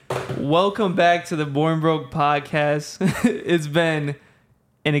Welcome back to the Born Broke podcast. It's been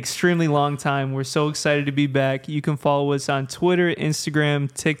an extremely long time. We're so excited to be back. You can follow us on Twitter,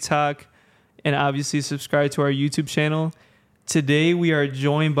 Instagram, TikTok, and obviously subscribe to our YouTube channel. Today we are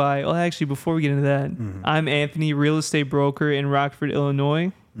joined by, well, actually, before we get into that, I'm Anthony, real estate broker in Rockford,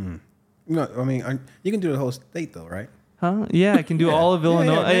 Illinois. No, I mean, you can do the whole state though, right? Huh? Yeah, I can do all of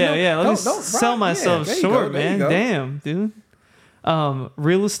Illinois. Yeah. Let me sell myself short, man. Damn, dude.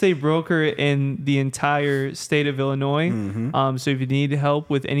 Real estate broker in the entire state of Illinois. So if you need help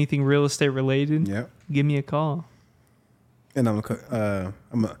with anything real estate related, give me a call. And I'm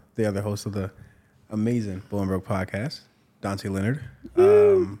the other host of the amazing Born Broke podcast, Dante Leonard,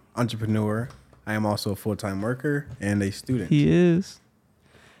 entrepreneur. I am also a full-time worker and a student. He is.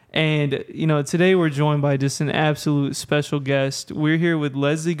 And, today we're joined by just an absolute special guest. We're here with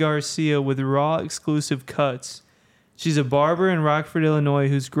Leslie Garcia with Raw Exclusive Cuts. She's a barber in Rockford, Illinois,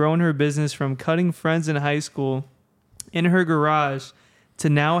 who's grown her business from cutting friends in high school in her garage to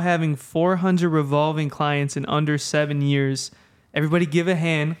now having 400 revolving clients in under 7 years. Everybody give a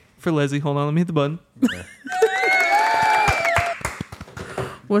hand for Leslie. Hold on, let me hit the button. Okay.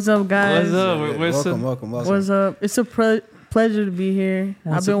 What's up, guys? What's up? Welcome. What's up? It's a pleasure to be here.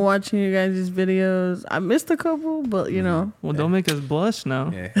 I've been watching you guys' videos. I missed a couple, but Well, don't make us blush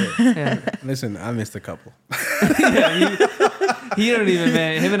now. Yeah. Listen, I missed a couple. He don't even,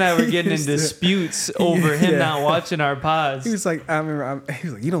 man. Him and I were getting in disputes over him not watching our pods. He was like, he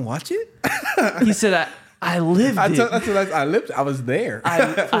was like, you don't watch it? He said, I lived it. I was there.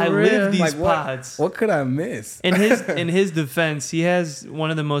 I lived these pods. What could I miss? In his defense, he has one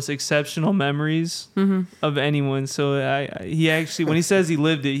of the most exceptional memories of anyone. So he actually, when he says he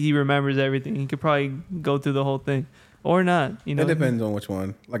lived it, he remembers everything. He could probably go through the whole thing, or not. It depends on which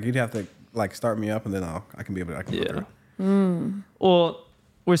one. Like you'd have to start me up, and then I can be able to. Go through. Well,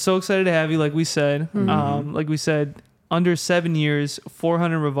 we're so excited to have you. Like we said, under 7 years,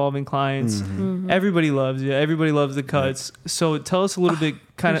 400 revolving clients. Everybody loves you. Everybody loves the cuts. So tell us a little bit,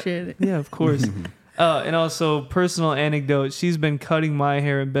 kind of. Appreciate it. Yeah, of course. And also, personal anecdote. She's been cutting my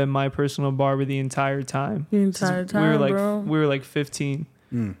hair and been my personal barber the entire time. The entire time, bro. We were like 15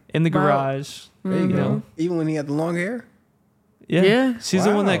 in the garage. There you go. Even when he had the long hair. Yeah. She's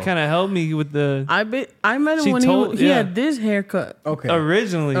the one that kind of helped me with the. I met him when he had this haircut. Okay.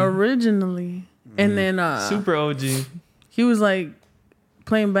 Originally. And then super OG. He was like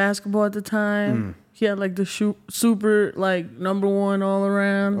playing basketball at the time. He had like the super number one all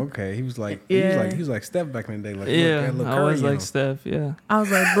around. Okay, he was like he was like Steph back in the day. Like I was like Steph. Yeah. I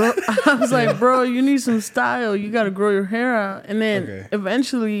was like, bro, you need some style. You got to grow your hair out. And then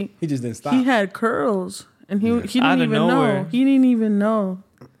eventually he just didn't stop. He had curls, and he didn't even know. He didn't even know.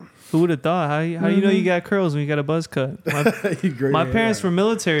 Who would have thought? How do you know you got curls when you got a buzz cut? My parents were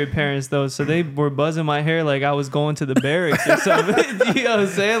military parents, though, so they were buzzing my hair like I was going to the barracks or something. You know what I'm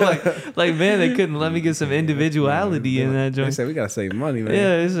saying? Like man, they couldn't let me get some individuality in that joint. They said, we got to save money, man.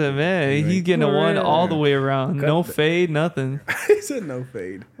 Yeah, they said, man, he's getting a one all the way around. No fade, nothing. He said no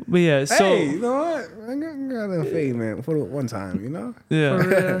fade. But yeah, so... Hey, you know what? I got a fade, man, for the one time, you know?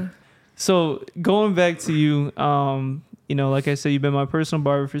 Yeah. So going back to you... like I said, you've been my personal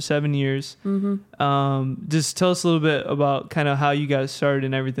barber for 7 years. Just tell us a little bit about kind of how you got started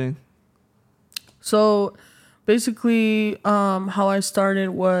and everything. So basically, how I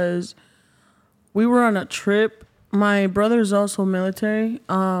started was we were on a trip. My brother is also military.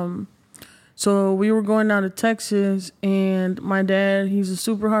 So we were going down to Texas, and my dad, he's a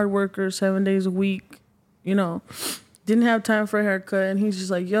super hard worker, 7 days a week, didn't have time for a haircut. And he's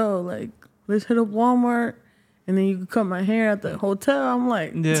just like, yo, let's hit up Walmart. And then you can cut my hair at the hotel. I'm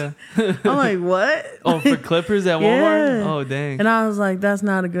like, what? Oh, for clippers at Walmart? Yeah. Oh, dang. And I was like, that's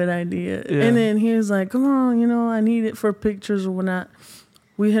not a good idea. Yeah. And then he was like, come on, I need it for pictures or whatnot.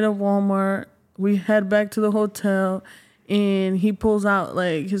 We hit up Walmart. We head back to the hotel, and he pulls out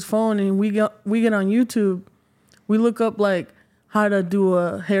his phone, and we get on YouTube. We look up how to do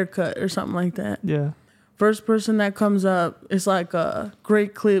a haircut or something like that. Yeah. First person that comes up, it's like a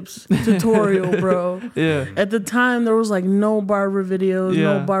Great Clips tutorial, bro. Yeah. At the time, there was no barber videos,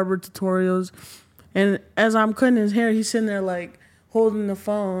 no barber tutorials. And as I'm cutting his hair, he's sitting there holding the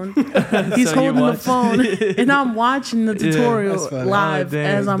phone. He's holding the phone, and I'm watching the tutorial live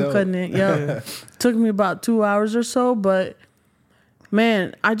as I'm cutting it. Yeah. Took me about 2 hours or so, but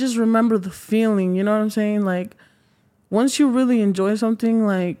man, I just remember the feeling. You know what I'm saying? Once you really enjoy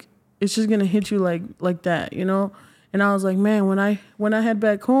something, it's just gonna hit you like that, And I was like, man, when I head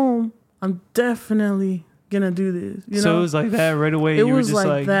back home, I'm definitely gonna do this. You So know? it was like that right away. It You were was just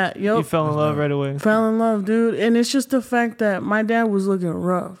like that. Yep. You fell in love right away. Fell in love, dude. And it's just the fact that my dad was looking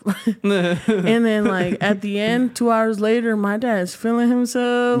rough. And then, like, at the end, 2 hours later, my dad's feeling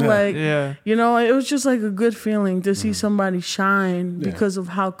himself. Yeah. Like, Yeah. you know, it was just like a good feeling to see somebody shine because of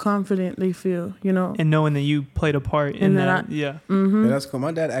how confident they feel, you know? And knowing that you played a part in And that. that Yeah. Yeah, that's cool.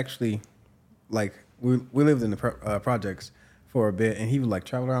 My dad actually, like, we lived in the projects for a bit, and he would like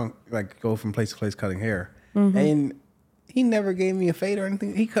travel around, like go from place to place cutting hair, and he never gave me a fade or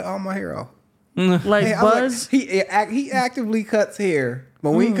anything. He cut all my hair off. Like Hey, I'm Buzz. like, he actively cuts hair,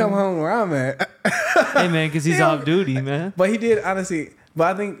 but when he come home where I'm at, Hey, man, because he's off duty, man. but he did honestly.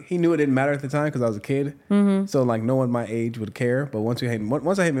 But I think he knew it didn't matter at the time because I was a kid. So like no one my age would care. But once I hit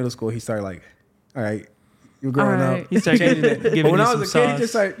middle school, he started like, all right, you're growing All right. up. He started Changing it. giving But when you I some was a kid, sauce. he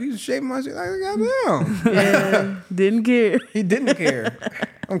just like, you shaving my shit. Like, goddamn. Yeah, didn't care. He didn't care.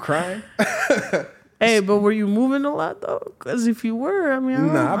 I'm crying. Hey, but were you moving a lot though? Because if you were, I mean,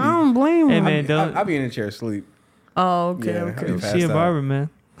 Nah, I don't blame Hey, you. man, don't. I'll be in a chair asleep. Oh, okay, Yeah, okay. I mean, She a passed out. barber, man.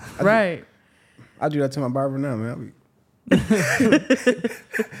 Right. I do that to my barber now, man. I'll be,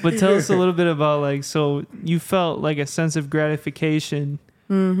 But tell us a little bit about, like, so you felt like a sense of gratification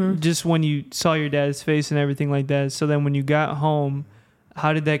just when you saw your dad's face and everything like that. So then when you got home,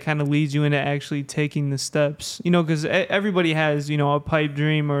 how did that kind of lead you into actually taking the steps? You know, because everybody has, you know, a pipe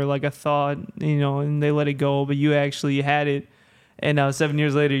dream or like a thought, you know, and they let it go, but you actually had it. And now 7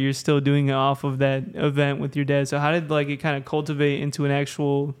 years later, you're still doing it off of that event with your dad. So how did like it kind of cultivate into an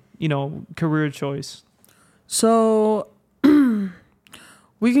actual, you know, career choice? So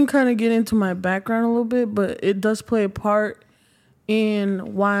we can kind of get into my background a little bit, but it does play a part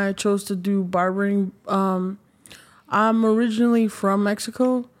in why I chose to do barbering. I'm originally from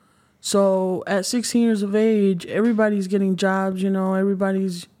Mexico. So at 16 years of age, everybody's getting jobs, you know,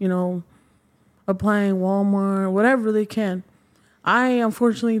 everybody's, you know, applying Walmart, whatever they can. I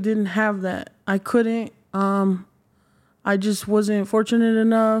unfortunately didn't have that. I couldn't. I just wasn't fortunate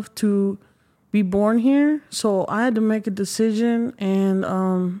enough to be born here. So I had to make a decision,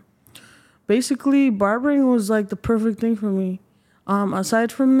 and basically barbering was like the perfect thing for me.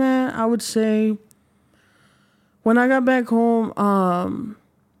 Aside from that, I would say when I got back home,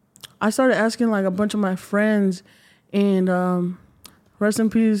 I started asking like a bunch of my friends, and rest in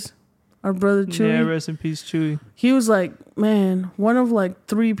peace, our brother Chewy. Yeah, rest in peace, Chewy. He was like, man, one of like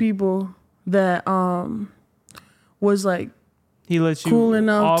 3 people that was like He let you Cool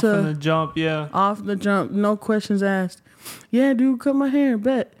enough off to- in the jump, yeah. off the jump, no questions asked. Yeah, dude, cut my hair,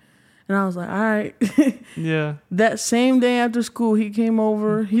 bet. And I was like, all right. Yeah. That same day after school, he came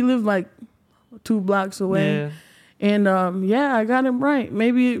over. He lived like 2 blocks away. Yeah. And yeah, I got him right.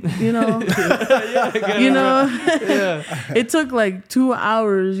 Maybe, you know, Yeah. it took like 2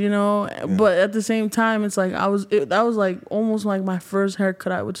 hours, you know, but at the same time, it's like that was like almost like my first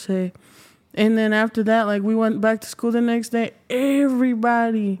haircut, I would say. And then after that, like we went back to school the next day,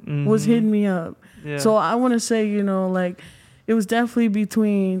 everybody was hitting me up. Yeah. So I want to say, you know, like it was definitely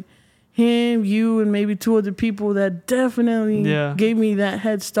between him, you, and maybe 2 other people that definitely Yeah. gave me that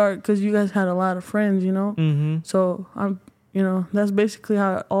head start because you guys had a lot of friends, you know. Mm-hmm. So I'm, you know, that's basically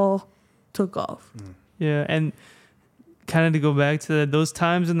how it all took off. Yeah, and kind of to go back to that, those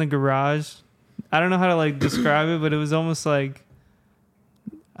times in the garage, I don't know how to like describe it, but it was almost like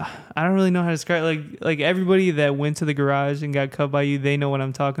I don't really know how to describe it. Like everybody that went to the garage and got cut by you, they know what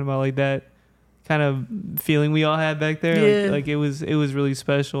I'm talking about. Like that kind of feeling we all had back there. Yeah. Like it was really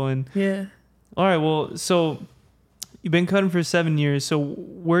special. And Yeah. all right, well, so you've been cutting for 7 years. So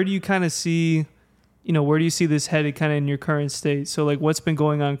where do you kind of see, you know, where do you see this headed kind of in your current state? So like what's been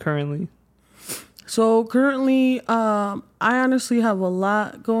going on currently? So currently, I honestly have a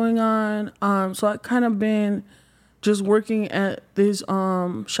lot going on. So I kind of been just working at this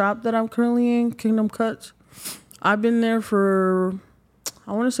shop that I'm currently in, Kingdom Cuts. I've been there for,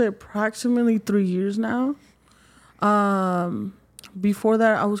 I want to say approximately 3 years now. Before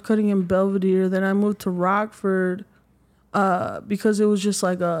that, I was cutting in Belvedere. Then I moved to Rockford because it was just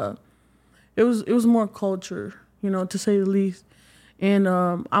like it was more culture, you know, to say the least. And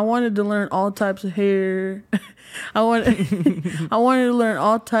I wanted to learn all types of hair. I wanted to learn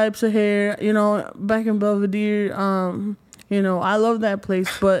all types of hair. You know, back in Belvedere, you know, I love that place,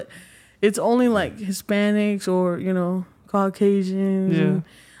 but it's only like Hispanics or, you know, Caucasians. Yeah. And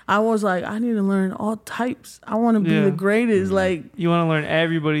I was like, I need to learn all types. I want to be Yeah. the greatest. Like You want to learn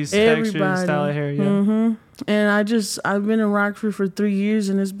everybody's texture and style of hair, yeah. hmm And I've been in Rockford for 3 years,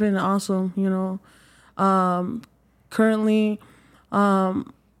 and it's been awesome. You know, currently,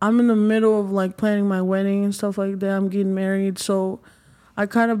 I'm in the middle of like planning my wedding and stuff like that. I'm getting married, so I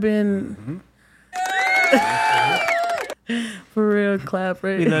kind of been. For real, clap,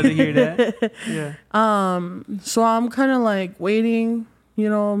 right? We love to hear that. Yeah. So I'm kind of like waiting,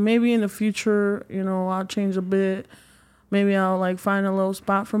 maybe in the future, I'll change a bit. Maybe I'll like find a little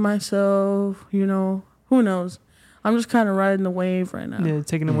spot for myself, who knows? I'm just kind of riding the wave right now. Yeah,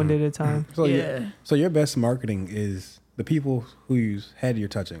 taking it one day at a time. So Yeah. So your best marketing is the people whose head you're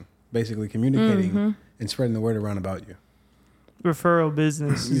touching, basically communicating and spreading the word around about you. Referral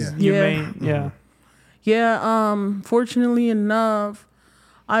business is Yeah. your Yeah. main. Yeah. Yeah, fortunately enough,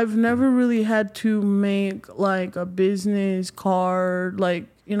 I've never really had to make like a business card, like,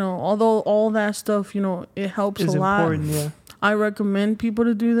 although all that stuff, it helps Is a lot. important, yeah. I recommend people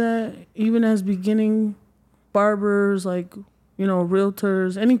to do that, even as beginning barbers, like,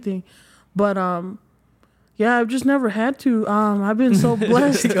 realtors, anything. But yeah, I've just never had to. I've been so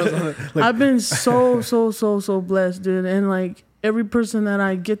blessed. I've been so blessed, dude. And like every person that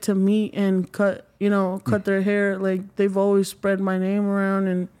I get to meet and cut their hair, like they've always spread my name around,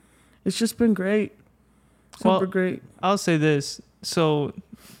 and it's just been great. Super great. I'll say this. So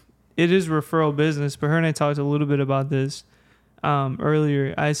it is referral business, but her and I talked a little bit about this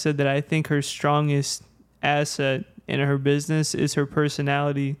earlier. I said that I think her strongest asset in her business is her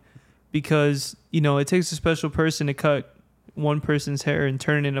personality, because, it takes a special person to cut one person's hair and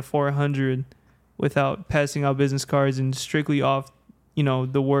turn it into 400 without passing out business cards and strictly off,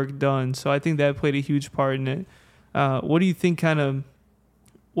 the work done. So I think that played a huge part in it. What do you think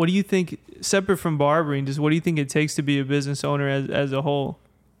separate from barbering, just what do you think it takes to be a business owner as a whole?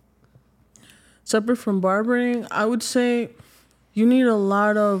 Separate from barbering, I would say you need a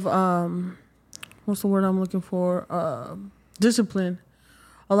lot of what's the word I'm looking for? Discipline.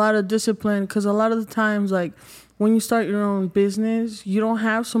 A lot of discipline, because a lot of the times, like when you start your own business, you don't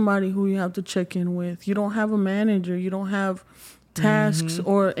have somebody who you have to check in with. You don't have a manager. You don't have tasks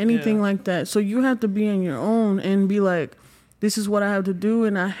or anything like that. So you have to be on your own and be like, this is what I have to do,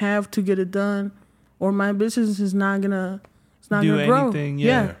 and I have to get it done, or my business is not gonna grow. Anything,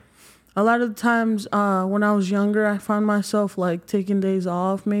 yeah. A lot of the times when I was younger, I found myself like taking days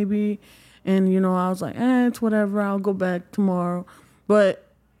off maybe, and I was like, it's whatever, I'll go back tomorrow. But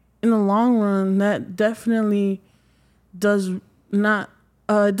in the long run, that definitely does not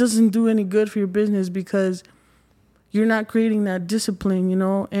it doesn't do any good for your business, because you're not creating that discipline,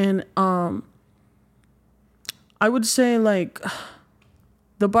 and I would say like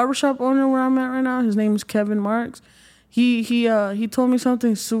the barbershop owner where I'm at right now, his name is Kevin Marks. He told me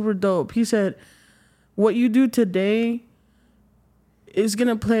something super dope. He said, what you do today is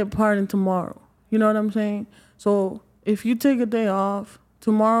gonna play a part in tomorrow. You know what I'm saying? So if you take a day off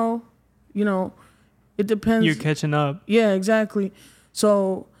tomorrow, it depends. You're catching up. Yeah, exactly.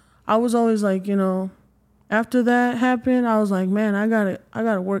 So I was always like, after that happened, I was like, man, I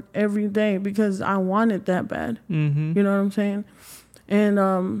gotta work every day, because I want it that bad. Mm-hmm. You know what I'm saying?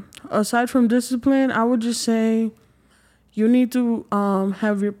 And aside from discipline, I would just say you need to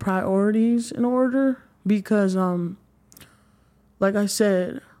have your priorities in order, because like I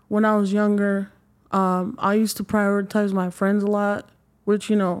said, when I was younger, I used to prioritize my friends a lot, which,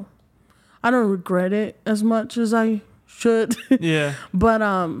 I don't regret it as much as I should. Yeah. But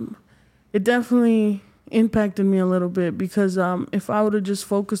it definitely impacted me a little bit, because if I would have just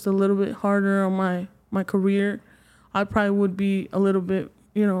focused a little bit harder on my career, I probably would be a little bit,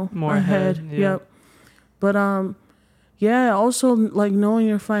 More ahead. Yeah. Yep. But yeah, also like knowing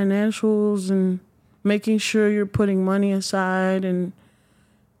your financials and making sure you're putting money aside, and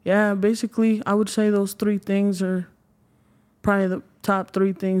yeah, basically I would say those three things are probably the top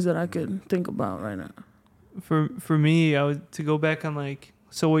three things that I could think about right now. For me, to go back on like,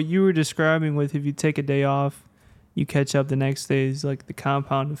 so what you were describing with, if you take a day off, you catch up the next day, is like the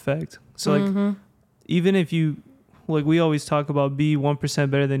compound effect. So like, even if you, like we always talk about, be 1%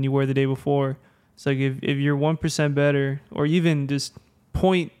 better than you were the day before. It's like if you're 1% better, or even just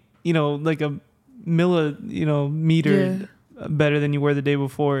point, like a millimeter better than you were the day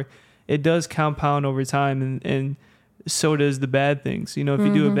before, it does compound over time, and so does the bad things. If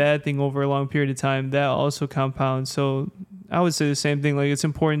you do a bad thing over a long period of time, that also compounds. So I would say the same thing. Like, it's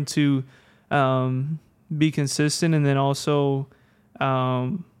important to be consistent, and then also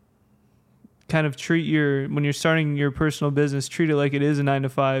kind of when you're starting your personal business, treat it like it is a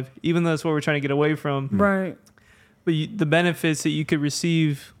 9-to-5, even though that's what we're trying to get away from. Right. But the benefits that you could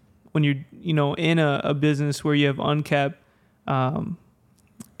receive when you're, in a business where you have uncapped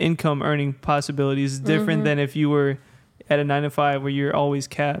income earning possibilities is different than if you were at a 9-to-5 where you're always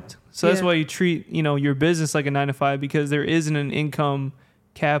capped. So that's why you treat, your business like a 9-to-5, because there isn't an income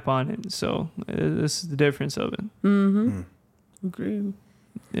cap on it. So this is the difference of it. Agreed.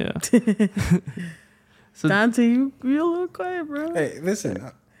 Yeah. So Dante, you a little quiet, bro. Hey,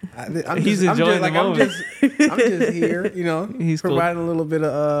 listen. He's enjoying the moment. I'm just here, you know, He's providing a little bit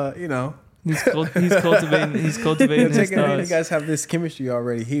of, you know. he's cultivating his You thoughts. guys have this chemistry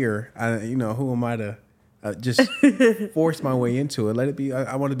already here. You know, who am I to just force my way into it? Let it be.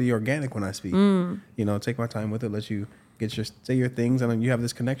 I want to be organic when I speak. You know, take my time with it. Let you say your things, and then you have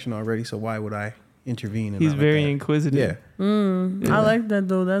this connection already. So why would I intervene? He's very inquisitive. Yeah. I like that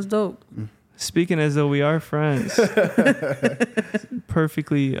though. That's dope. Speaking as though we are friends.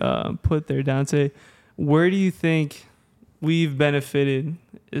 Perfectly put there, Dante. Where do you think we've benefited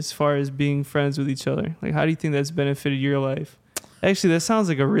as far as being friends with each other? Like, how do you think that's benefited your life? Actually, that sounds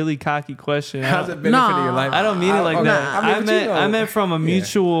like a really cocky question. How's it benefited your life? I don't mean it like that. I meant from a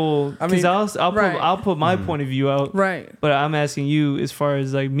mutual. Because I'll put my point of view out. Right. But I'm asking you, as far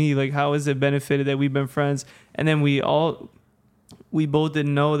as like me, like how has it benefited that we've been friends? And then we both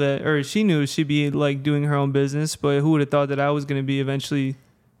didn't know that, or she knew she'd be like doing her own business, but who would have thought that I was going to be eventually,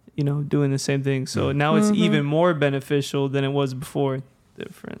 you know, doing the same thing? So now it's even more beneficial than it was before.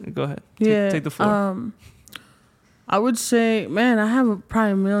 Different. Go ahead. Take the floor. I would say, man, I have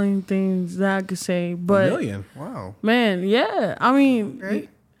probably a million things that I could say, but a million. Wow. Man, yeah. I mean,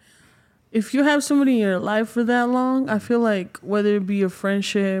 if you have somebody in your life for that long, I feel like whether it be a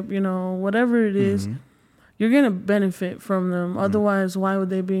friendship, you know, whatever it is, you're gonna benefit from them. Otherwise, why would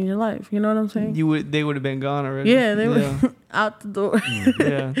they be in your life? You know what I'm saying? They would have been gone already. Yeah, they were out the door.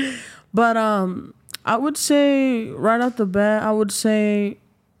 Yeah. But I would say right off the bat, I would say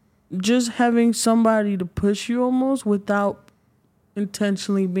just having somebody to push you almost without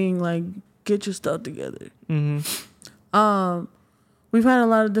intentionally being like, get your stuff together. We've had a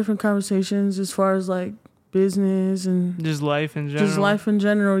lot of different conversations as far as like business and just life in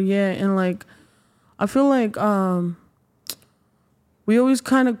general. Yeah. And like, I feel like we always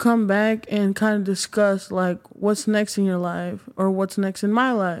kind of come back and kind of discuss like what's next in your life or what's next in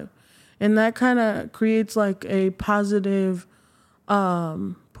my life. And that kind of creates like a positive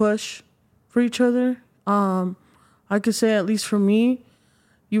push for each other. I could say, at least for me,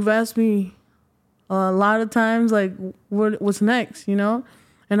 you've asked me a lot of times like what's next, you know?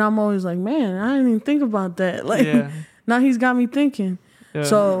 And I'm always like, man, I didn't even think about that. Like now he's got me thinking. Yeah.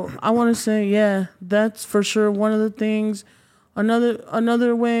 So I want to say, yeah, that's for sure one of the things.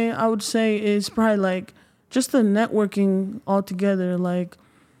 Another way I would say is probably like just the networking altogether. Like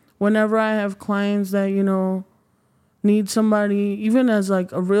whenever I have clients that, you know, need somebody, even as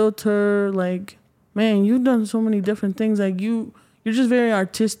like a realtor, like, man, you've done so many different things. Like you're just very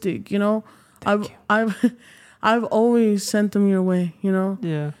artistic, you know. I've always sent them your way, you know.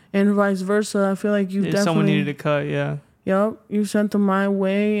 Yeah. And vice versa. I feel like you definitely. Someone needed a cut, yeah. Yep, you sent them my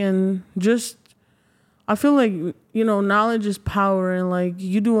way, and just I feel like, you know, knowledge is power, and like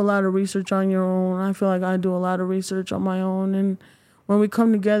you do a lot of research on your own. I feel like I do a lot of research on my own, and when we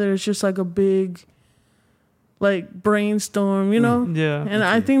come together, it's just like a big, like brainstorm, you know. Yeah. And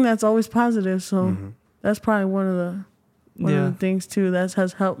I think that's always positive. So that's probably one of the things too that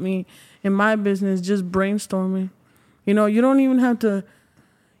has helped me in my business. Just brainstorming. You know, you don't even have to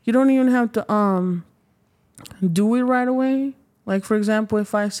do it right away. Like, for example,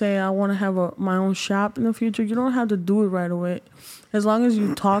 if I say I want to have my own shop in the future, you don't have to do it right away. As long as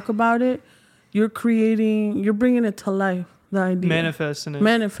you talk about it, you're bringing it to life, the idea.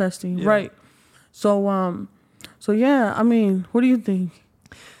 Manifesting, yeah. Right. So yeah, I mean, what do you think?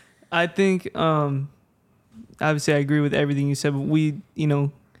 I think, obviously I agree with everything you said, but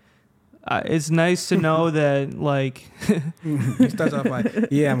it's nice to know that, like... He starts off like,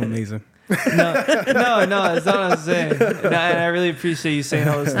 yeah, I'm amazing. No, that's not what I'm saying. And I really appreciate you saying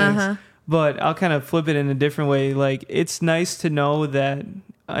all those things. But I'll kind of flip it in a different way. Like, it's nice to know that,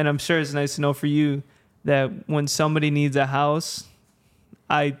 and I'm sure it's nice to know for you, that when somebody needs a house,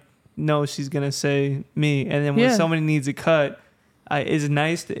 I know she's going to say me. And then when somebody needs a cut, it's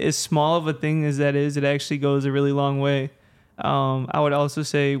nice, as small of a thing as that is, it actually goes a really long way. I would also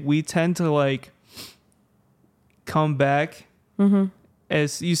say we tend to, like, come back...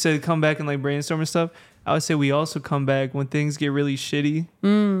 As you said, come back and like brainstorm and stuff. I would say we also come back when things get really shitty.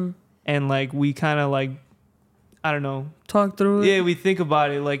 And like we kind of like, I don't know. Talk through it. Yeah, we think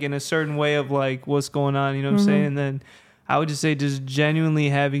about it like in a certain way of like what's going on, you know what I'm saying? And then I would just say just genuinely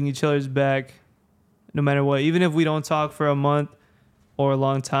having each other's back no matter what. Even if we don't talk for a month or a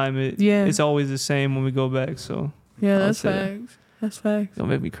long time, it's always the same when we go back. So yeah, that's facts. That's facts. Don't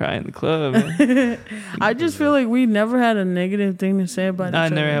make me cry in the club, man. I just feel like we never had a negative thing to say about each other. I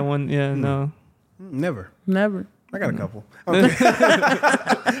never had one. Yeah, no. Never. I got a couple.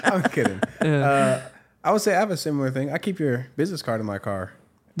 I'm kidding. Yeah. I would say I have a similar thing. I keep your business card in my car.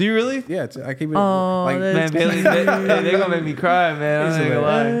 Do you really? Yeah, I keep it. Oh, like, that's Man, Bailey, they're gonna make me cry, man. I'm not gonna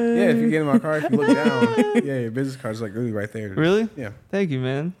lie. yeah, if you get in my car, if you look down, yeah, your business card's like really right there. Really? Yeah. Thank you,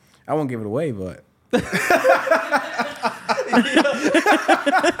 man. I won't give it away, but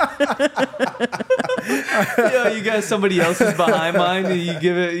Yo, you got somebody else's behind mine, and you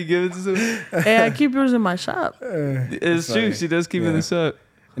give it to some. Hey, I keep yours in my shop. It's sorry. true. She does keep it this up.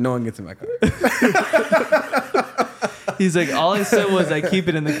 no one gets in my car. He's like, all I said was I keep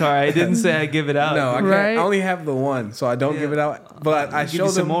it in the car. I didn't say I give it out. No, I can't. Right? I only have the one, so I don't give it out. But I Give show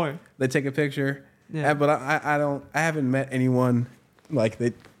you some them more. They take a picture. Yeah. But I don't. I haven't met anyone like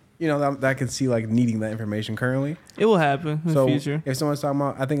that. You know that can see like needing that information currently. It will happen in So the future. if someone's talking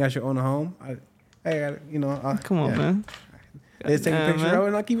about, I think I should own a home. Come on, man. They just take a picture man. of it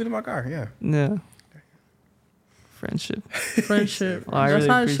and I keep it in my car. Yeah. Yeah. Friendship. Friendship. Well, I That's really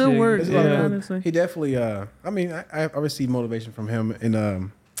how it should appreciate work. it. Yeah. Honestly. He definitely. I mean, I received motivation from him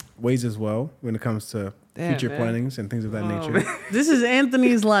in ways as well when it comes to Damn, future man. plannings and things of that Oh, nature. man. This is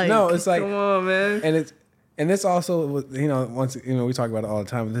Anthony's life. No, it's like, Come on, man. and this also, once we talk about it all the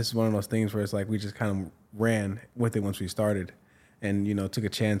time. But this is one of those things where it's like we just kind of ran with it once we started, and took a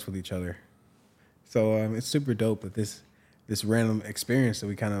chance with each other. So it's super dope that this random experience that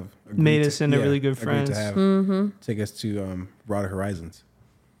we kind of Made us into really good agreed friends. to have Mm-hmm. take us to broader horizons.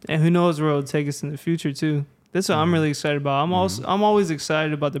 And who knows where it'll take us in the future too. That's what I'm really excited about. I'm always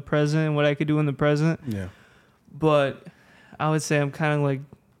excited about the present and what I could do in the present. Yeah. But I would say I'm kind of like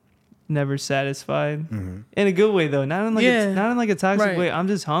never satisfied Mm-hmm. in a good way though. Not in like not in like a toxic Right. way. I'm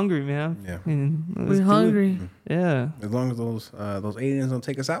just hungry, man. Yeah. Let's We're do it. hungry. Yeah. As long as those aliens don't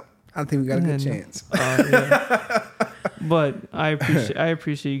take us out, I think we got a good Yeah, no. chance. Yeah. But I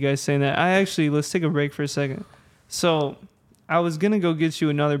appreciate you guys saying that. Let's take a break for a second. So I was gonna go get you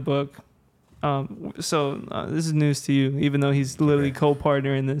another book. This is news to you, even though he's literally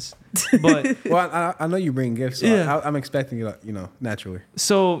co-partner in this. But Well, I know you bring gifts, so Yeah. I'm expecting it, naturally.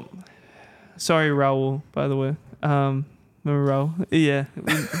 so, sorry, Raul. By the way, remember Raul? Yeah,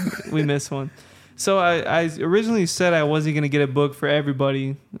 we missed one. So I originally said I wasn't gonna get a book for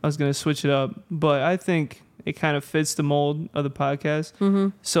everybody. I was gonna switch it up, but I think it kind of fits the mold of the podcast. Mm-hmm.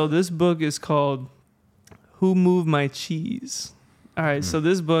 So this book is called "Who Moved My Cheese." All right, so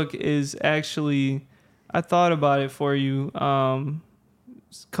this book is actually, I thought about it for you. A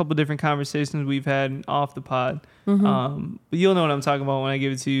couple different conversations we've had off the pod. Mm-hmm. But you'll know what I'm talking about when I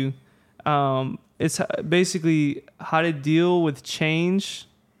give it to you. It's basically how to deal with change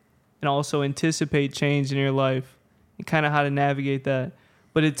and also anticipate change in your life and kind of how to navigate that.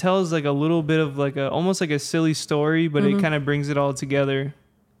 But it tells like a little bit of like almost like a silly story, but it kind of brings it all together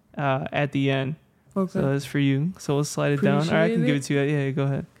at the end. Okay. So that's for you. So we'll slide it down. Or I can Appreciate give it. it to you. Yeah, go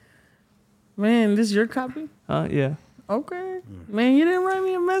ahead. Man, this is your copy? Yeah. Okay. Man, you didn't write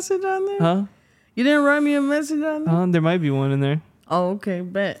me a message on there? Huh? You didn't write me a message on there? There might be one in there. Oh, okay.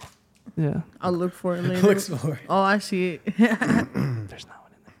 Bet. Yeah. I'll look for it later. Looks for it. Oh, I see it. There's not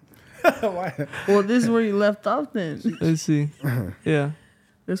one in there. Why? Well, this is where you left off then. Let's see. Yeah.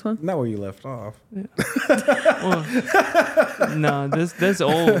 This one? Not where you left off. Well, no, that's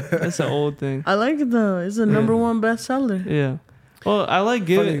old. That's an old thing. I like it though. It's a number one bestseller. Yeah. Well, I like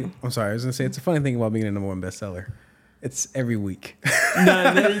giving. Funny, I'm sorry. I was gonna say it's a funny thing about being a number one bestseller. It's every week.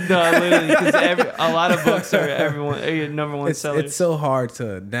 No, literally, because a lot of books are number one sellers. It's so hard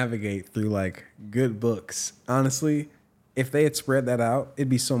to navigate through like good books. Honestly, if they had spread that out, it'd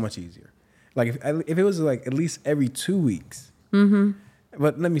be so much easier. Like if it was like at least every 2 weeks. Mm-hmm.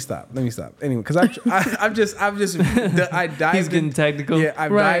 But let me stop. Anyway, because I dived. He's getting technical. Yeah, I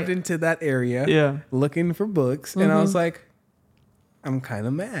Right. dived into that area. Yeah. Looking for books, and I was like, I'm kind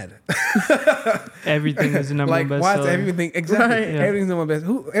of mad. Everything is a number Like, one bestseller. why is everything exactly? Right. Yeah. Everything's number one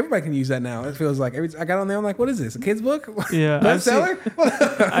best. Everybody can use that now. It feels like I got on there. I'm like, what is this? A kid's book? Yeah, Bestseller?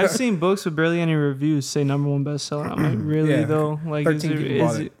 I've seen books with barely any reviews say number one bestseller. I'm like, really Yeah. though? Like, 13 people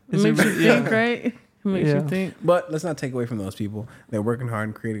bought it. It makes you yeah. think, right? It makes Yeah. you think. But let's not take away from those people. They're working hard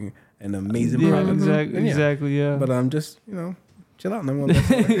and creating an amazing Yeah, product. exactly. And yeah. Exactly. Yeah. But I'm just, chill out. Number one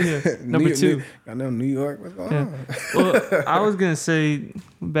bestseller. Yeah. Number two. I know New York. What's going Yeah. on? Well, I was gonna say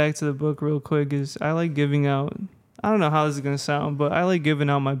back to the book real quick is I like giving out. I don't know how this is gonna sound, but I like giving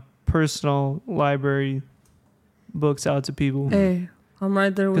out my personal library books out to people Hey, I'm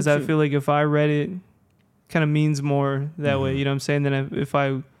right there with because you. I feel like if I read it, kind of means more that way. You know what I'm saying? Than if I,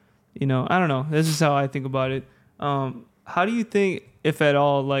 I don't know. This is how I think about it. How do you think, if at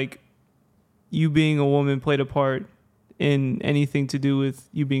all, like you being a woman played a part in anything to do with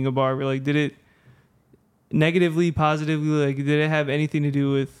you being a barber? Like, did it negatively, positively? Like, did it have anything to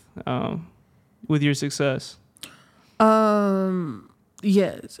do with your success?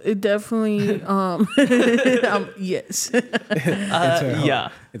 Yes, it definitely. Yes. Yeah.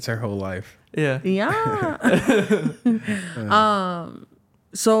 It's her whole life. Yeah. Yeah.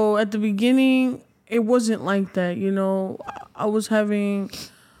 So at the beginning, it wasn't like that. You know, I was having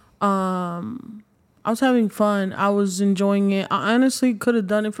fun. I was enjoying it. I honestly could have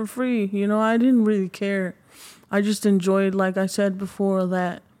done it for free. You know, I didn't really care. I just enjoyed, like I said before,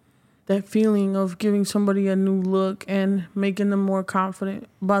 that feeling of giving somebody a new look and making them more confident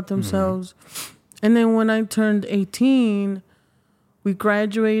about themselves. And then when I turned 18, we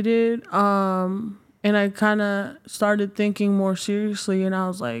graduated, and I kind of started thinking more seriously, and I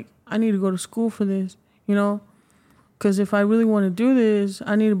was like, I need to go to school for this, you know? Because if I really want to do this,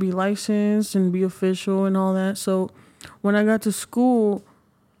 I need to be licensed and be official and all that. So when I got to school,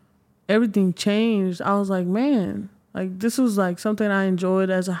 everything changed. I was like, man, like this was like something I enjoyed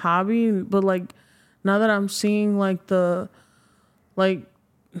as a hobby. But like now that I'm seeing like how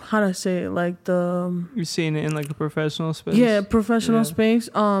do I say it? Like You're seeing it in like a professional space? Yeah, professional space.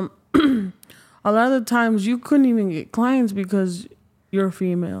 A lot of the times you couldn't even get clients because you're a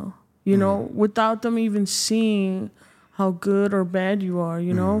female, you know, without them even seeing how good or bad you are,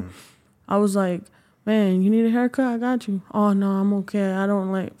 you know. I was like, man, you need a haircut? I got you. Oh, no, I'm okay. I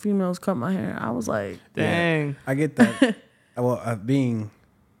don't let females cut my hair. I was like, dang. Yeah, I get that. Well, being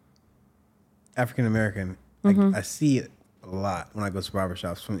African American, I see it a lot when I go to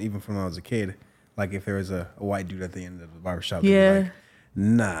barbershops, even from when I was a kid. Like if there was a white dude at the end of the barbershop, like,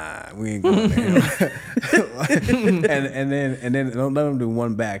 nah, we ain't going there. and then don't let them do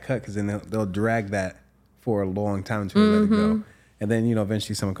one bad cut, because then they'll drag that for a long time until they let it go. And then, you know,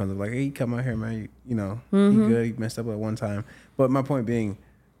 eventually someone comes up like, hey, you cut my hair, man. You know, he good. He messed up at one time. But my point being,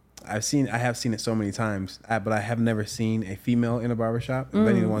 I have seen it so many times, but I have never seen a female in a barbershop. Of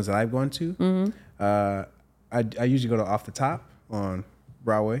any of the ones that I've gone to. I usually go to Off the Top on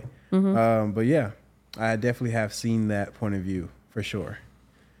Broadway. But yeah, I definitely have seen that point of view for sure.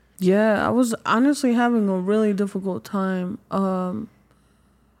 Yeah, I was honestly having a really difficult time.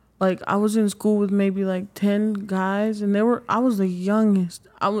 Like I was in school with maybe like 10 guys, and I was the youngest.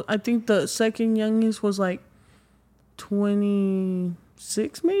 I think the second youngest was like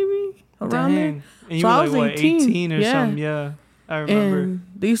 26 maybe, around there. And you were like, 18 or something? Yeah, I remember. And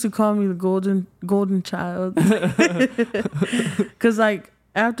they used to call me the golden child. Cause like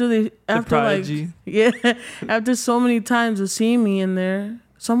after so many times of seeing me in there,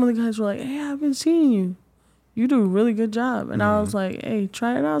 some of the guys were like, hey, I've been seeing you. You do a really good job. And I was like, hey,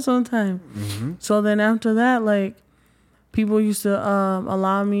 try it out sometime. So then after that, like, people used to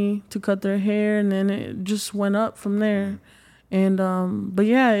allow me to cut their hair, and then it just went up from there. And, but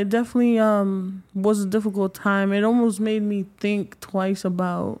yeah, it definitely was a difficult time. It almost made me think twice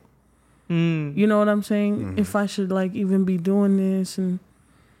about, you know what I'm saying? If I should, like, even be doing this. And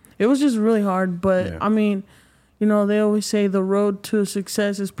it was just really hard. But, I mean, you know, they always say the road to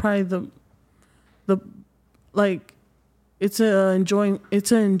success is probably the like it's an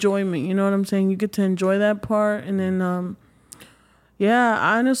enjoyment, you know what I'm saying? You get to enjoy that part. And then yeah,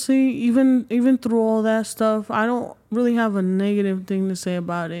 honestly, even through all that stuff, I don't really have a negative thing to say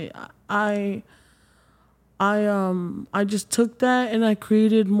about it. I just took that and I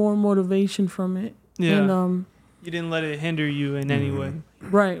created more motivation from it. Yeah. And you didn't let it hinder you in any way.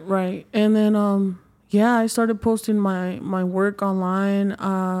 Right. And then yeah, I started posting my work online.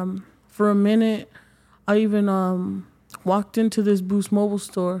 For a minute, I even walked into this Boost Mobile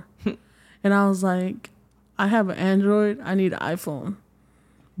store, and I was like, I have an Android, I need an iPhone.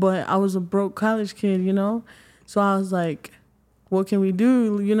 But I was a broke college kid, you know? So I was like, what can we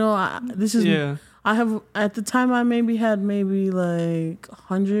do? You know, I have, at the time, I had like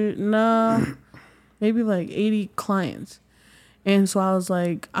 100, maybe like 80 clients. And so I was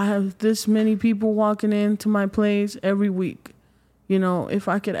like, I have this many people walking into my place every week. You know, if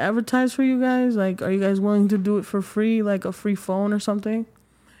I could advertise for you guys, like, are you guys willing to do it for free, like a free phone or something?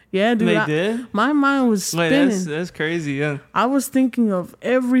 Yeah, dude. They did? My mind was spinning. Wait, that's crazy, yeah. I was thinking of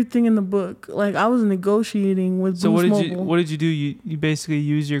everything in the book. Like, I was negotiating with Boost Mobile. What did you do? You basically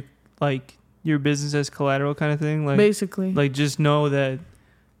use your business as collateral kind of thing? Like, basically. Like, just know that,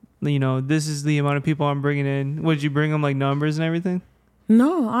 you know, this is the amount of people I'm bringing in. What, did you bring them, like, numbers and everything?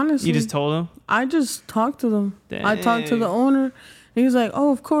 No, honestly. You just told them? I just talked to them. Dang. I talked to the owner. He was like,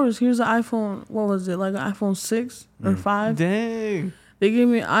 oh, of course, here's an iPhone. What was it, like an iPhone 6 or 5? Dang. They gave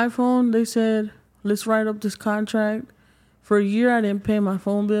me an iPhone. They said, let's write up this contract. For a year, I didn't pay my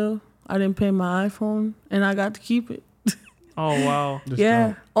phone bill. I didn't pay my iPhone, and I got to keep it. Oh, wow.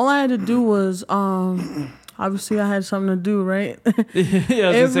 Yeah. All I had to do was, obviously, I had something to do, right? Yeah, I was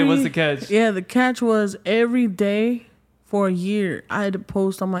going to say, what's the catch? Yeah, the catch was every day for a year. I had to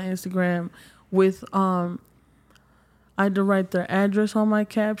post on my Instagram with I had to write their address on my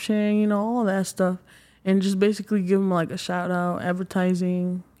caption, you know, all that stuff, and just basically give them like a shout out,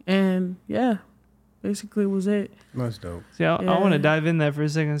 advertising, and yeah, basically was it. That's dope. See, I want to dive in that for a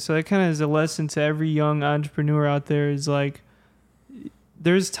second. So that kind of is a lesson to every young entrepreneur out there. Is like,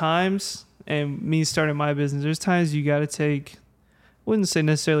 there's times, and me starting my business, there's times you got to take, wouldn't say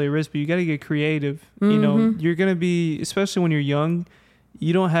necessarily a risk, but you got to get creative. You know, you're going to be, especially when you're young,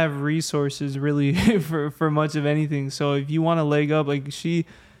 you don't have resources really for much of anything. So if you want to leg up, like she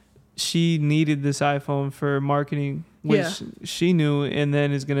needed this iPhone for marketing, which she knew, and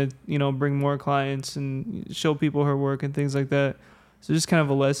then is going to, you know, bring more clients and show people her work and things like that. So just kind of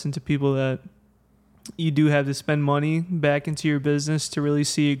a lesson to people that you do have to spend money back into your business to really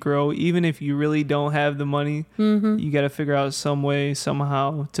see it grow. Even if you really don't have the money, you got to figure out some way,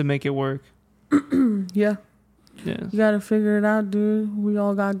 somehow to make it work. Yeah. Yeah. You got to figure it out, dude. We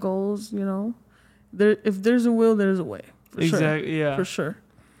all got goals, you know. If there's a will, there's a way. For Exactly. Sure. Yeah. For sure.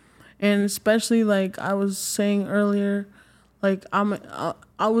 And especially like I was saying earlier, like I'm a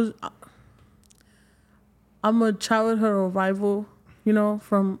childhood arrival, you know,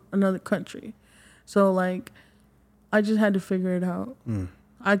 from another country. So like I just had to figure it out.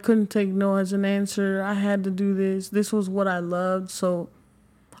 I couldn't take no as an answer. I had to do this. This was what I loved. So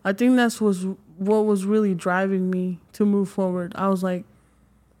I think what was really driving me to move forward. I was like,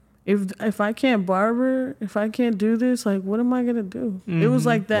 if I can't barber, if I can't do this, like, what am I gonna do? It was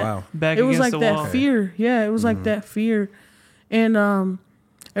like that. Wow. Back it was against like the that wall. fear. Yeah, it was like that fear, and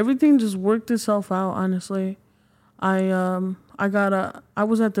everything just worked itself out. Honestly, I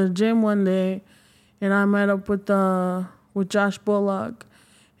was at the gym one day, and I met up with Josh Bullock,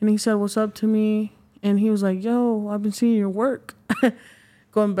 and he said, "What's up?" to me, and he was like, "Yo, I've been seeing your work."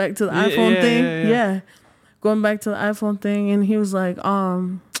 Going back to the iPhone thing. Yeah. Going back to the iPhone thing. And he was like,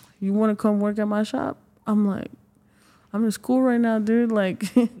 you want to come work at my shop? I'm like, I'm in school right now, dude.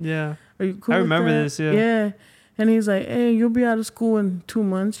 Like, Yeah. are you cool I with remember that? this, yeah. Yeah. And he's like, hey, you'll be out of school in 2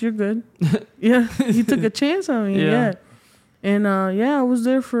 months. You're good. Yeah. He took a chance on me. Yeah. Yeah. And, I was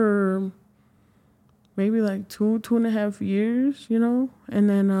there for maybe like 2.5 years, you know? And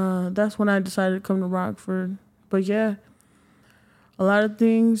then that's when I decided to come to Rockford. But, yeah. A lot of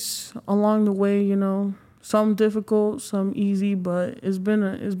things along the way, you know, some difficult, some easy, but it's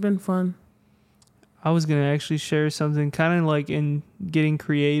been fun. I was gonna actually share something kind of like in getting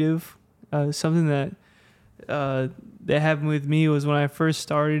creative. Something that happened with me was when I first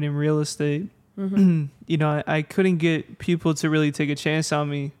started in real estate. You know, I couldn't get people to really take a chance on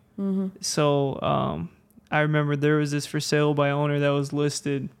me. So I remember there was this for sale by owner that was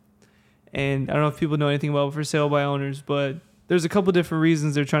listed, and I don't know if people know anything about for sale by owners, but there's a couple different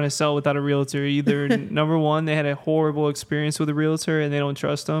reasons they're trying to sell without a realtor. Either number one, they had a horrible experience with a realtor and they don't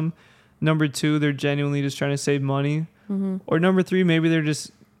trust them. Number two, they're genuinely just trying to save money. Or number three, maybe they're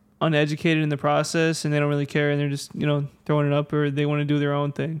just uneducated in the process and they don't really care and they're just, you know, throwing it up, or they want to do their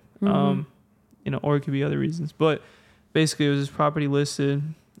own thing. You know, or it could be other reasons. But basically, it was this property listed,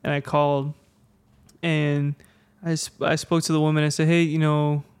 and I called and I spoke to the woman. I said, hey, you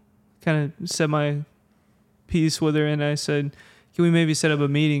know, kind of said my piece with her, and I said, can we maybe set up a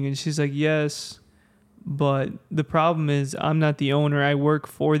meeting? And she's like, yes, but the problem is I'm not the owner. I work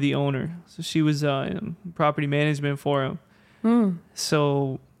for the owner. So she was in property management for him.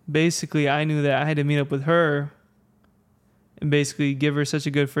 So basically I knew that I had to meet up with her and basically give her such a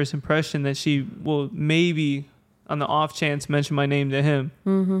good first impression that she will maybe on the off chance mention my name to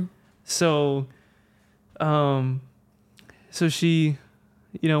him. So so she,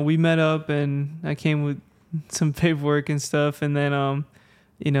 you know, we met up and I came with some paperwork and stuff, and then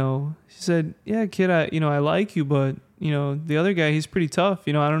you know, she said, yeah, kid, I like you, but you know, the other guy, he's pretty tough,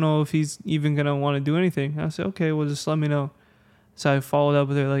 you know, I don't know if he's even gonna want to do anything. I said, okay, well, just let me know. So I followed up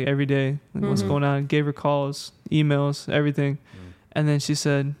with her like every day, like what's going on, gave her calls, emails, everything. And then she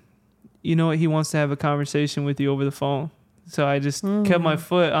said, you know what, he wants to have a conversation with you over the phone. So I just kept my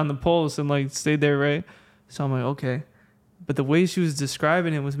foot on the pulse and like stayed there, right? So I'm like, okay. But the way she was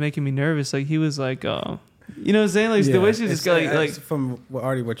describing it was making me nervous. Like he was like you know what I'm saying? Like the way she just got like from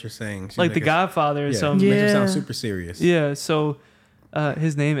what you're saying, like the Godfather or something. Makes it sound super serious. Yeah. So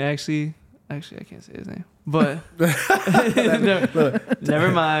his name actually I can't say his name, but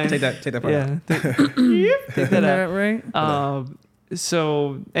never mind. Take that part out. Take that out. Right.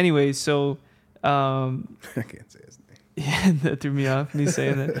 So anyway, I can't say his name. Yeah, that threw me off, me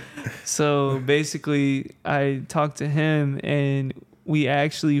saying that. So basically I talked to him and we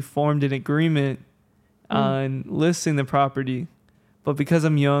actually formed an agreement on listing the property, But because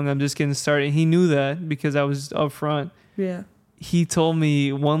I'm young, I'm just getting started. And he knew that because I was upfront. Yeah. He told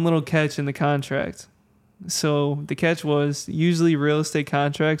me one little catch in the contract. So the catch was usually real estate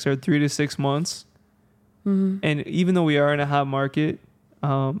contracts are 3 to 6 months. Mm-hmm. And even though we are in a hot market,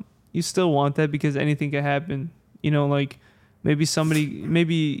 you still want that because anything can happen. You know, like maybe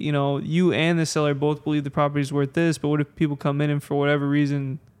you know, you and the seller both believe the property is worth this, but what if people come in and for whatever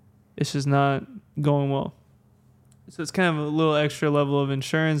reason, it's just not going well? So it's kind of a little extra level of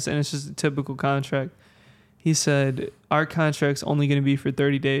insurance, and it's just a typical contract. He said, our contract's only going to be for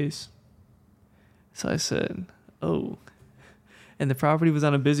 30 days. So I said, oh. And the property was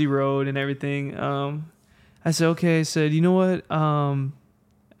on a busy road and everything. I said, okay. I said, you know what?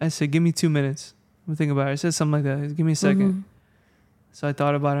 I said, give me 2 minutes. I'm thinking about it. I said something like that. Give me a second. Mm-hmm. So I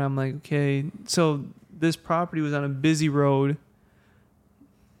thought about it. I'm like, okay. So this property was on a busy road.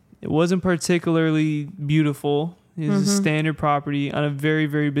 It wasn't particularly beautiful. It was a standard property on a very,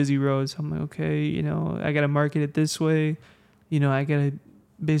 very busy road. So I'm like, okay, you know, I got to market it this way. You know, I got to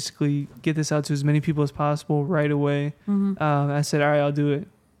basically get this out to as many people as possible right away. Mm-hmm. I said, all right, I'll do it.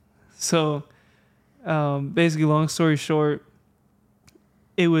 So basically, long story short,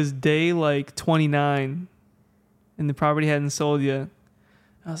 it was day like 29 and the property hadn't sold yet.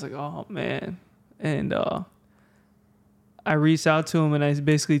 I was like, oh, man. And I reached out to him and I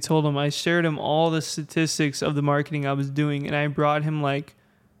basically told him, I shared him all the statistics of the marketing I was doing, and I brought him like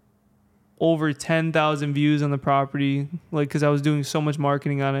over 10,000 views on the property, like, because I was doing so much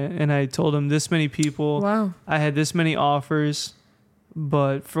marketing on it. And I told him this many people, Wow. I had this many offers,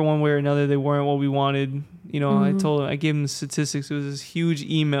 but for one way or another, they weren't what we wanted. You know, I gave him the statistics. It was this huge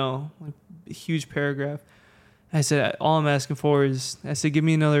email, like a huge paragraph. I said, all I'm asking for is, I said, give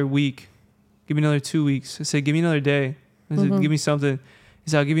me another week. Give me another 2 weeks. I said, give me another day. I said, give me something. He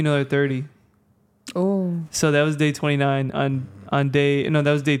said, I'll give you another 30. Oh. So that was day 29.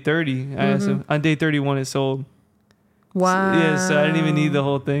 That was day 30. I asked him. On day 31, it sold. Wow. So I didn't even need the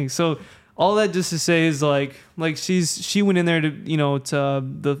whole thing. So all that just to say is like she went in there to, you know, to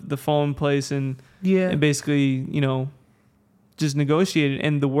the phone place and basically, you know, just negotiated.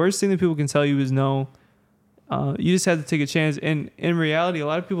 And the worst thing that people can tell you is no. You just have to take a chance. And in reality, a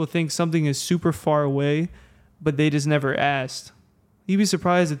lot of people think something is super far away, but they just never asked. You'd be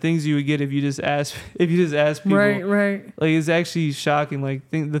surprised at things you would get if you just ask people. Right. Like, it's actually shocking. Like,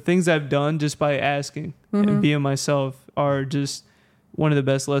 the things I've done just by asking and being myself are just one of the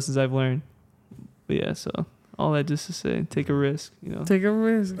best lessons I've learned. But yeah, so all that just to say, take a risk, you know. Take a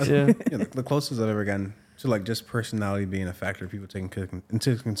risk. Yeah. Yeah, the closest I've ever gotten to like just personality being a factor, people taking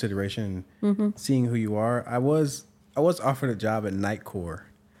into consideration and seeing who you are. I was offered a job at Nightcore,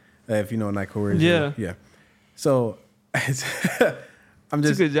 if you know what Nightcore is. Yeah. So it's I'm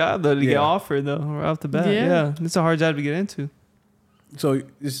just it's a good job though to get offered though right off the bat. Yeah, it's a hard job to get into. So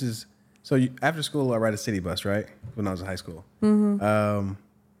after school I ride a city bus, right? When I was in high school.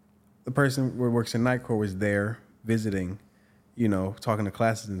 The person who works in Nightcore was there visiting, you know, talking to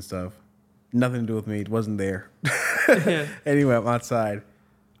classes and stuff. Nothing to do with me. It wasn't there. Yeah. Anyway, I'm outside.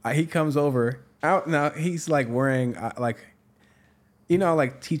 He comes over. Out now. He's like wearing like, you know,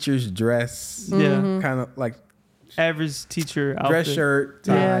 like teacher's dress. Yeah. Kind of like Average teacher outfit. dress shirt,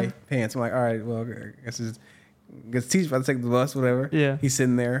 tie, pants. I'm like, all right, well, I guess teacher's about to take the bus, whatever. Yeah. He's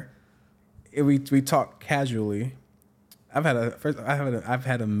sitting there. We talk casually. I've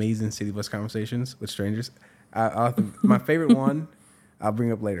had amazing city bus conversations with strangers. My favorite one, I'll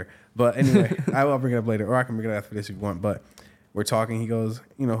bring up later. But anyway, I will bring it up later, or I can bring it up after this if you want. But we're talking. He goes,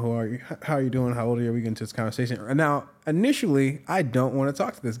 you know, who are you? How are you doing? How old are you? We get into this conversation. And now, initially, I don't want to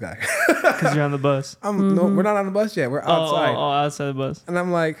talk to this guy Because you're on the bus. No, we're not on the bus yet. We're outside. Oh, outside the bus. And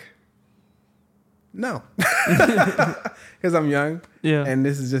I'm like, no, because I'm young. Yeah. And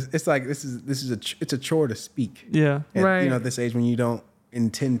this is just, it's a chore to speak. Yeah. At, Right. you know, at this age when you don't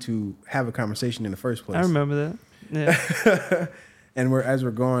intend to have a conversation in the first place. I remember that. Yeah. And as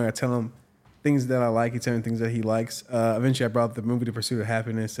we're going, I tell him things that I like. He tells me things that he likes. Eventually, I brought up the movie The Pursuit of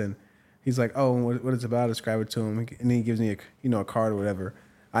Happiness, and he's like, "Oh, what it's about?" I describe it to him, and then he gives me a card or whatever.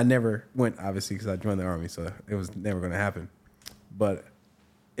 I never went, obviously, because I joined the army, so it was never going to happen. But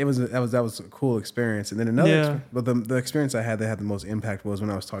that was a cool experience. And then another, but the experience I had that had the most impact was when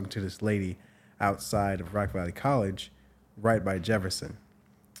I was talking to this lady outside of Rock Valley College, right by Jefferson.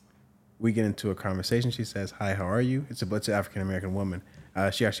 We get into a conversation. She says, "Hi, how are you?" It's an African American woman.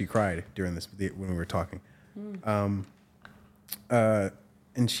 She actually cried during this when we were talking. And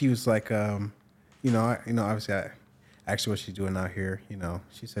she was like, obviously, I asked her what she's doing out here. You know,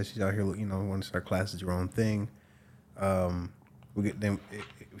 she says she's out here, want to start classes, your own thing.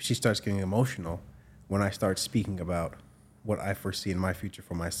 She starts getting emotional when I start speaking about what I foresee in my future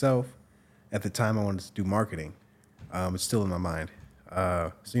for myself. At the time, I wanted to do marketing. It's still in my mind.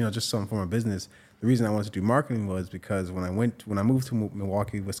 So, just some form of business. The reason I wanted to do marketing was because when I moved to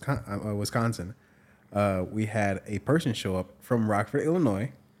Milwaukee, Wisconsin, we had a person show up from Rockford,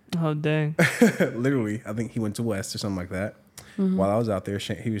 Illinois. Oh, dang. Literally, I think he went to West or something like that. While I was out there,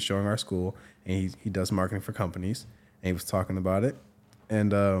 he was showing our school, and he does marketing for companies, and he was talking about it,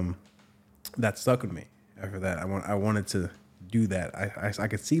 and that stuck with me. After that, I wanted to do that. I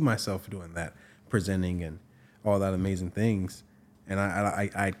could see myself doing that, presenting and all that amazing things, and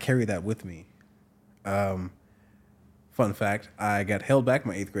I carry that with me. Fun fact: I got held back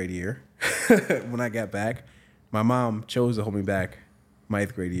my 8th grade year. When I got back, my mom chose to hold me back my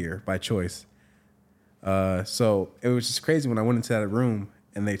 8th grade year by choice. So it was just crazy when I went into that room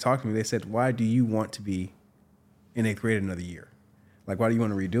and they talked to me. They said, "Why do you want to be in 8th grade another year? Like, why do you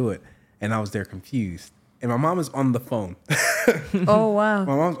want to redo it?" And I was there confused. And my mom is on the phone. Oh, wow.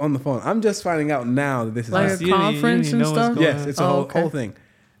 My mom's on the phone. I'm just finding out now that this is Like happening. a conference and stuff? Yes, it's a okay. whole thing.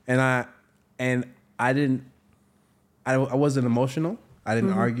 And I wasn't emotional. I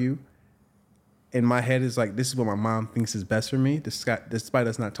didn't argue. In my head, it's like, this is what my mom thinks is best for me, despite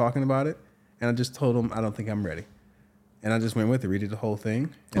us not talking about it. And I just told him, I don't think I'm ready. And I just went with it, redid the whole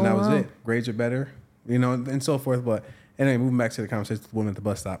thing. And that was it. Grades are better, and so forth. But anyway, moving back to the conversation with the woman at the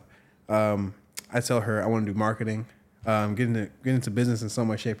bus stop. I tell her I want to do marketing, get into business in some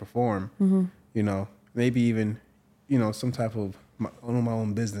way, shape, or form. Maybe even, some type of my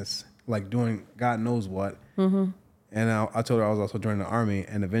own business, like doing God knows what. And I told her I was also joining the Army,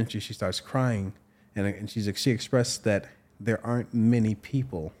 and eventually she starts crying, and she expressed that there aren't many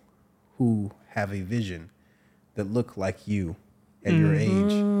people who have a vision that look like you at your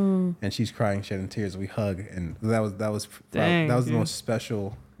age. And she's crying, shedding tears. We hug, and that was the most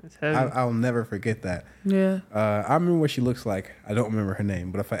special. I'll never forget that. Yeah. I remember what she looks like. I don't remember her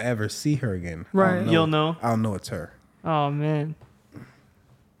name, but if I ever see her again, right, you'll know. I'll know it's her. Oh man,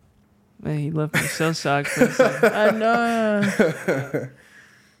 he left me so shocked for a second. I know.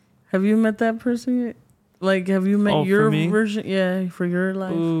 Have you met that person yet? Like, have you met your version? Yeah, for your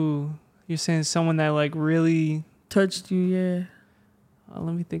life. Ooh, you're saying someone that like really touched you? Yeah.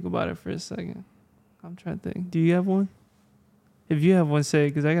 Let me think about it for a second. I'm trying to think. Do you have one? If you have one, say it,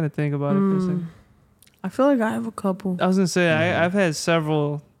 because I got to think about it for a second. I feel like I have a couple. I was going to say, I've had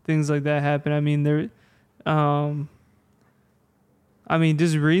several things like that happen. I mean,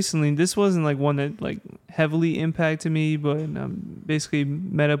 just recently, this wasn't like one that like heavily impacted me, but basically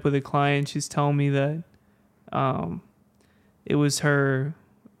met up with a client. She's telling me that it was her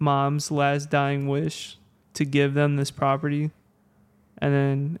mom's last dying wish to give them this property. And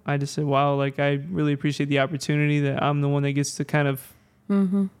then I just said, wow, like I really appreciate the opportunity that I'm the one that gets to kind of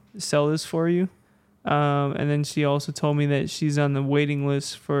sell this for you. And then she also told me that she's on the waiting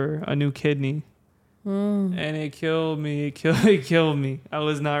list for a new kidney. And it killed me. It killed me. I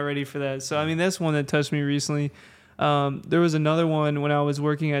was not ready for that. So, I mean, that's one that touched me recently. There was another one when I was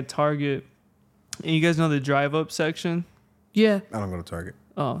working at Target. And you guys know the drive up section? Yeah. I don't go to Target.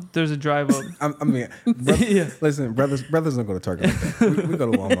 Oh, there's a drive up. Listen, brothers don't go to Target like that. We go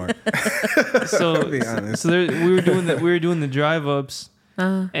to Walmart. So, be honest. we were doing the drive ups,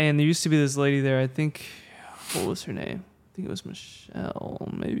 and there used to be this lady there. I think, what was her name? I think it was Michelle.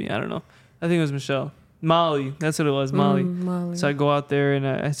 Maybe, I don't know. I think it was Michelle. Molly. That's what it was. Molly. Molly. So I go out there and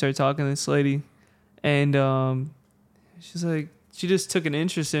I start talking to this lady, and she's like, she just took an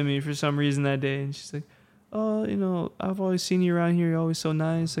interest in me for some reason that day, and she's like, oh, I've always seen you around here. You're always so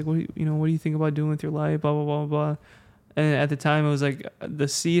nice. Like, what do you think about doing with your life? Blah, blah, blah, blah. And at the time, it was like the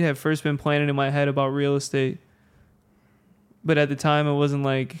seed had first been planted in my head about real estate. But at the time, it wasn't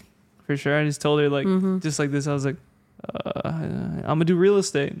like, for sure. I just told her, like, just like this. I was like, I'm going to do real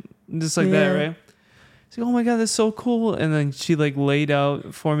estate. Just like that, right? She's like, oh, my God, that's so cool. And then she, like, laid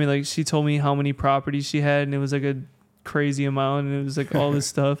out for me. Like, she told me how many properties she had. And it was, like, a crazy amount. And it was, like, all this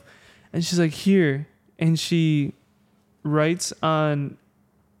stuff. And she's like, here. And she writes on,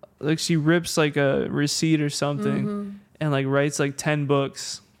 like, she rips like a receipt or something and like writes like 10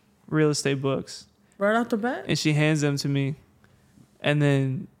 books, real estate books. Right off the bat? And she hands them to me. And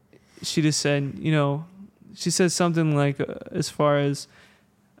then she just said, she said something like, as far as,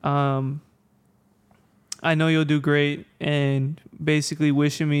 I know you'll do great, and basically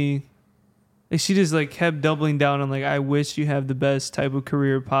wishing me, like, she just like kept doubling down on like, I wish you have the best type of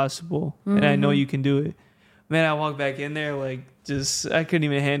career possible, and I know you can do it. Man, I walked back in there like I couldn't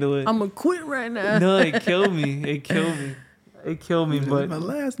even handle it. I'm gonna quit right now. No, it killed me. It killed me. But my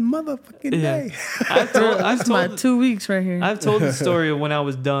last motherfucking day. I've told my 2 weeks right here. I've told the story of when I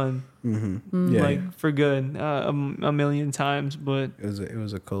was done, Yeah, like for good, a million times. But it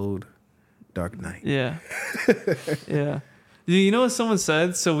was a cold, dark night. yeah, yeah. You know what someone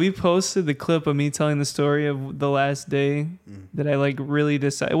said? So we posted the clip of me telling the story of the last day that I like really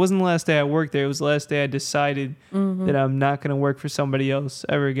decided. It wasn't the last day I worked there. It was the last day I decided that I'm not going to work for somebody else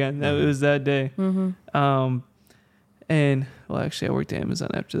ever again. It was that day. And well, actually, I worked at Amazon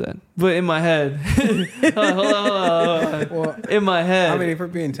after that. But in my head, hold on. Well, In my head, I mean, if we're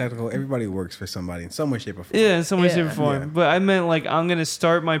being technical, everybody works for somebody in some way, shape, or form. yeah, in some way, shape, or Yeah. form. Yeah. But I meant like I'm gonna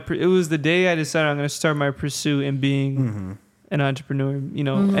start my. It was the day I decided I'm gonna start my pursuit in being an entrepreneur. You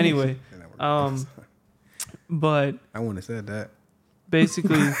know. Anyway, And that worked. but I wouldn't have said that.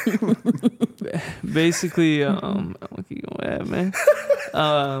 basically, what keep going, man?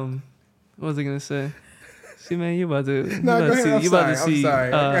 What was I gonna say? See, man, you about to. You about to see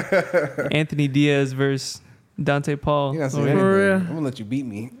Anthony Diaz versus Dante Paul. You're not saying over here. anything. real. I'm gonna let you beat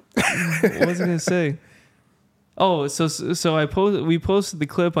me. What was I gonna say? Oh, so we posted the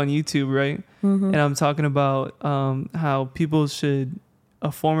clip on YouTube, right? And I'm talking about how people should.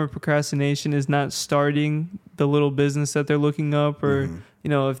 A form of procrastination is not starting the little business that they're looking up, or you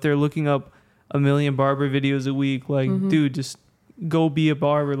know, if they're looking up 1 million barber videos a week, like, dude, just go be a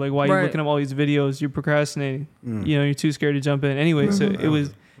barber. Like, why are you looking up all these videos? You're procrastinating. You know, you're too scared to jump in. Anyway, so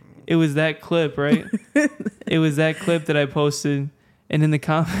it was that clip, right? It was that clip that I posted, and in the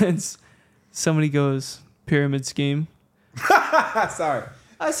comments, somebody goes, "Pyramid scheme." Sorry.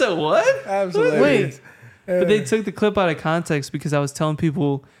 I said, "What?" Absolutely. Wait. But they took the clip out of context because I was telling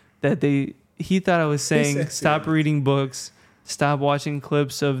people that he thought I was saying said stop reading books, stop watching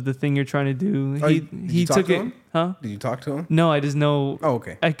clips of the thing you're trying to do. Oh, did you talk took to it, him? huh? Did you talk to him? No, I just know. Oh,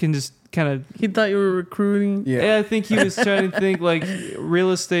 okay. I can just kind of. He thought you were recruiting. Yeah, I think he was trying to think like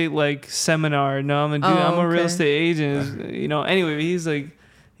real estate, like seminar. No, I'm a real okay. estate agent. You know. Anyway, he's like.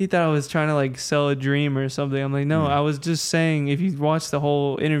 He thought I was trying to like sell a dream or something. I'm like, no, I was just saying, if you watch the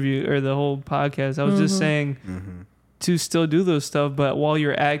whole interview or the whole podcast, I was just saying to still do those stuff, but while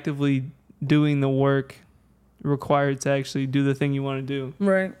you're actively doing the work required to actually do the thing you want to do.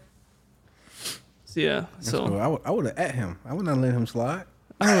 Right. So, yeah. That's So cool. I would have at him. I would not let him slide.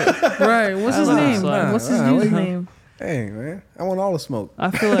 Right. What's his I love name? slide. What's his Nah, username? Hey, man. I want all the smoke.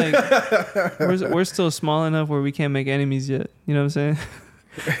 I feel like we're still small enough where we can't make enemies yet. You know what I'm saying?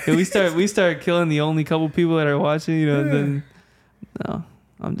 If we start killing the only couple people that are watching, you know, then no,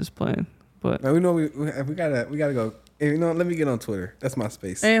 I'm just playing. But Now, we know we gotta go. Hey, you know, let me get on Twitter. That's my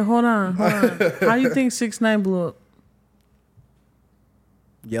space. Hey, hold on. How do you think 6ix9ine blew up?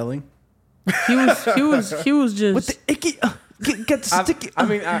 Yelling. He was just. what the icky? Get the sticky. I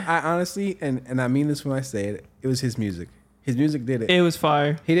mean, I honestly, and I mean this when I say it, it was his music. His music did it. It was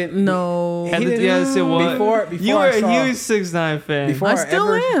fire. He didn't. No. He didn't. Yes, it was. Before You were I saw, a huge 6ix9ine fan. Before I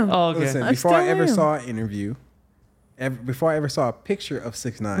still am. Oh, okay. Listen, I before I still ever am. saw an interview, before I ever saw a picture of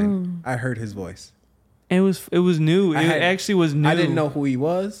 6ix9ine, I heard his voice. It was new. It actually was new. I didn't know who he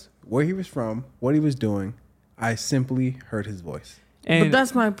was, where he was from, what he was doing. I simply heard his voice, And But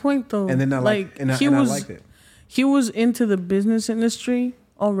that's my point, though. and then I liked it. He was into the business industry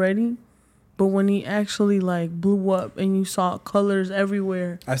already, but when he actually like blew up and you saw colors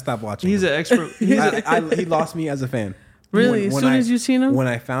everywhere. I stopped watching. he's him. an expert. He lost me as a fan. Really, as soon as you seen him. When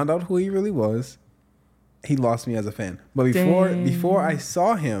I found out who he really was, he lost me as a fan. But Dang. before I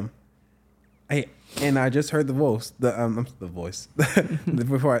saw him, I just heard the voice, the voice.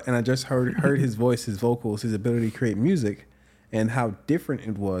 I just heard his voice, his vocals, his ability to create music, and how different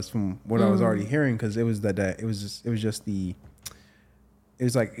it was from what I was already hearing. Because it was like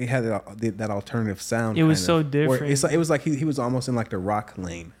it had that alternative sound. It was kind so of, where different. it was like he was almost in like the rock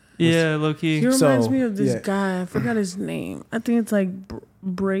lane. Yeah, low key. He reminds So, me of this yeah. guy. I forgot his name. I think it's like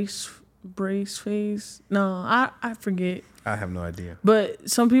Brace Face. No, I forget. I have no idea. But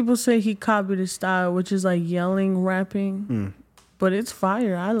some people say he copied his style, which is like yelling, rapping. But it's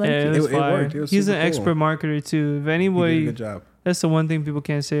fire. I like Yeah, it. it was It fire. worked. It was He's an super cool. expert marketer too. If He did a anybody, good job. that's the one thing people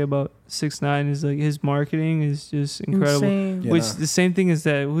can't say about 6ix9ine is like his marketing is just incredible. Insane. Yeah, Which nah. the same thing is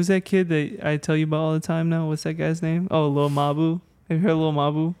that who's that kid that I tell you about all the time now? What's that guy's name? Oh, Lil Mabu. Have you heard of Lil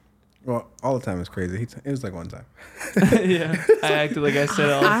Mabu? Well, all the time is crazy. It was like one time. Yeah, I acted like I said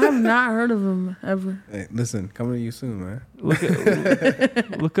it all. I have not heard of him ever. Hey, listen, coming to you soon, man. Look up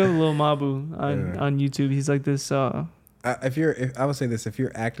Lil Mabu on YouTube. He's like this. I would say this, if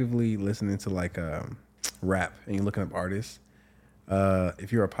you're actively listening to like rap and you're looking up artists,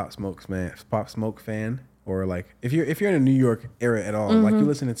 if you're a Pop Smoke fan, or like if you're in a New York area at all, like you're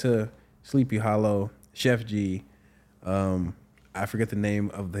listening to Sleepy Hollow, Chef G, I forget the name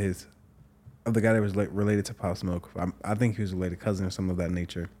of his of the guy that was related to Pop Smoke. I think he was related cousin or something of that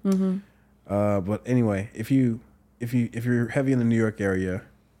nature. But anyway, if you're heavy in the New York area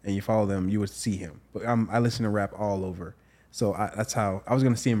and you follow them, you would see him. But I listen to rap all over, so that's how I was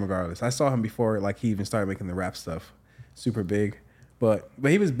gonna see him regardless. I saw him before like he even started making the rap stuff, super big. But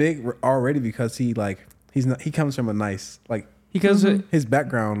he was big already because he comes from a nice he comes with his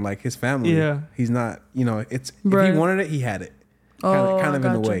background, like his family. Yeah. He's not, if Right. he wanted it, he had it. Kind of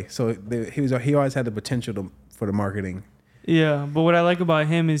in a way. So he always had the potential for the marketing. Yeah, but what I like about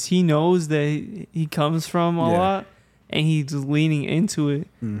him is he knows that he comes from a lot, and he's leaning into it,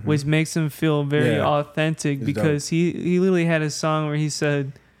 which makes him feel very authentic. It's because he literally had a song where he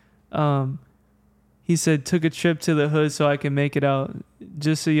said, took a trip to the hood so I can make it out,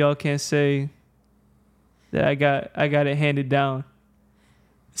 just so y'all can't say that I got it handed down.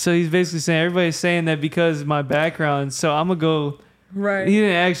 So he's basically saying everybody's saying that because of my background, so I'm gonna go. Right. He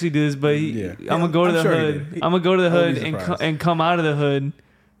didn't actually do this, but I'm gonna go to the hood. I'm gonna go to the hood and come out of the hood,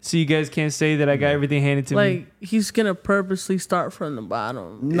 so you guys can't say that I got everything handed to me. Like he's gonna purposely start from the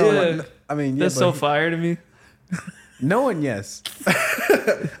bottom. No, I mean that's so fire to me. No one, yes.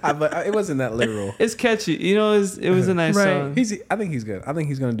 But it wasn't that literal. It's catchy, it was a nice song. I think he's good. I think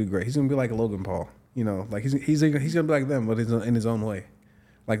he's gonna do great. He's gonna be like Logan Paul. Like he's gonna be like them, but in his own way.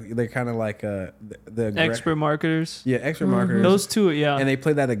 Like they're kind of like the expert marketers. Yeah, expert marketers. Those two, yeah. And they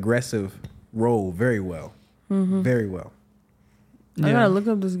play that aggressive role very well. Very well. I gotta look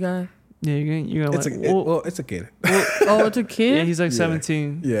up this guy. Yeah, you're gonna. It's a kid. It's a kid. Yeah, he's like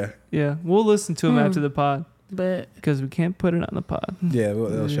 17. Yeah. We'll listen to him after the pod. But because we can't put it on the pod. Yeah,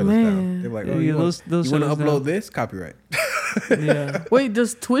 they'll shut us down. They're like, you want to upload this? Copyright. Yeah. Wait,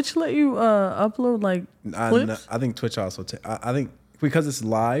 does Twitch let you upload like clips? I think Twitch also. I think because it's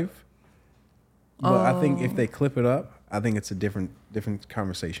live. But I think if they clip it up, I think it's a different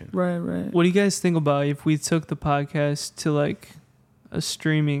conversation. Right. What do you guys think about if we took the podcast to like a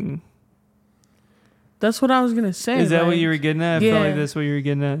streaming? That's what I was gonna say. Is that what you were getting at? I felt like that's what you were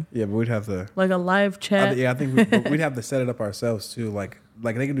getting at. Yeah, but we'd have to like a live chat. I think we'd have to set it up ourselves too. Like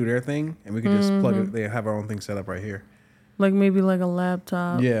they can do their thing, and we could just plug it. They have our own thing set up right here. Like maybe like a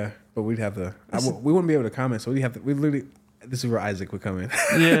laptop. Yeah, but we'd have to. We wouldn't be able to comment, so we have to. We literally. This is where Isaac would come in.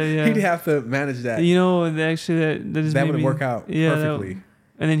 Yeah. He'd have to manage that. Actually, that would work out perfectly.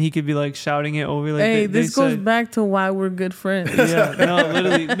 And then he could be like shouting it over. Like, hey, this goes back to why we're good friends. Yeah, no,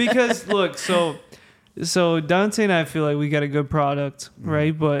 literally. Because look, so Dante and I feel like we got a good product,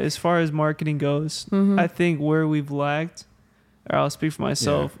 right? But as far as marketing goes, I think where we've lacked, or I'll speak for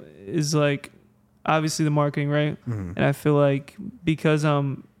myself, is like obviously the marketing, right? And I feel like because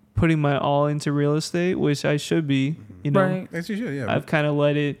I'm putting my all into real estate, which I should be, right. Yes, you should, yeah. I've kind of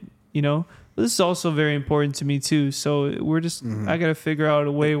let it, this is also very important to me too. So we're just, I got to figure out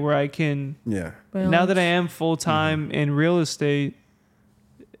a way where I can, now that I am full time in real estate,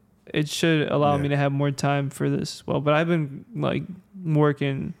 it should allow me to have more time for this as well. But I've been like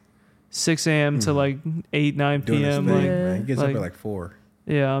working 6 a.m. to like 8, 9 p.m. He gets up at like 4.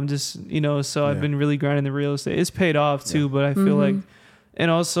 Yeah, I'm just, so I've been really grinding the real estate. It's paid off too, but I feel like, and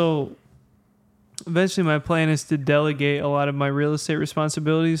also eventually my plan is to delegate a lot of my real estate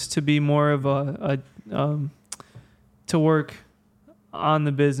responsibilities to be more of to work on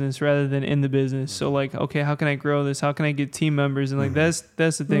the business rather than in the business. So like, okay, how can I grow this? How can I get team members? And like, that's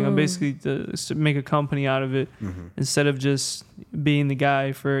the thing. I'm basically to make a company out of it instead of just being the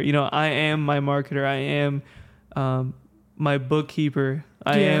guy for, I am my marketer. I am my bookkeeper.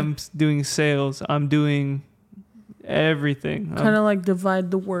 I am doing sales. I'm doing everything. Kind of like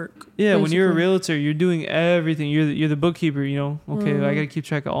divide the work. Yeah, basically. When you're a realtor, you're doing everything. You're the bookkeeper, Okay, I got to keep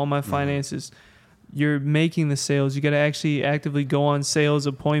track of all my finances. You're making the sales. You got to actually actively go on sales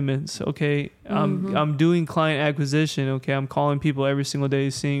appointments. Okay, I'm doing client acquisition. Okay, I'm calling people every single day,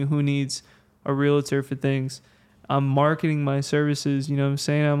 seeing who needs a realtor for things. I'm marketing my services. You know what I'm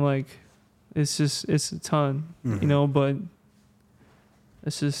saying? I'm like, it's a ton. But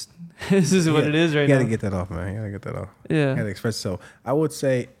it's just this is what it is right now. You gotta get that off, man. You gotta get that off. Yeah, you gotta express. So I would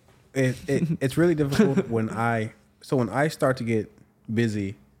say it's really difficult when I start to get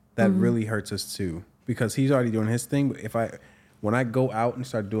busy. That really hurts us too, because he's already doing his thing. But when I go out and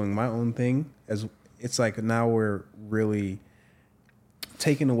start doing my own thing, it's like now we're really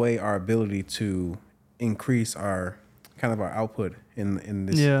taking away our ability to increase our kind of our output in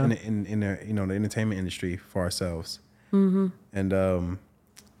this in the the entertainment industry for ourselves. And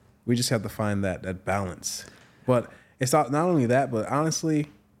we just have to find that balance. But it's not only that, but honestly,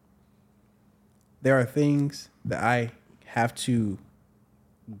 there are things that I have to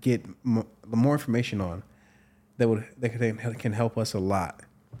get more information on that can help us a lot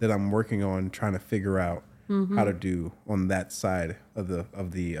that I'm working on trying to figure out how to do on that side of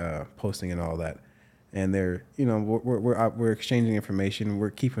the posting and all that. And they're, you know, we're exchanging information. We're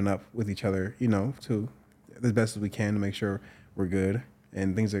keeping up with each other, you know, to the best as we can to make sure we're good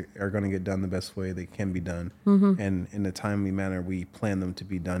and things are going to get done the best way they can be done, and in the timely manner we plan them to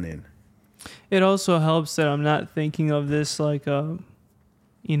be done in. It also helps that I'm not thinking of this like,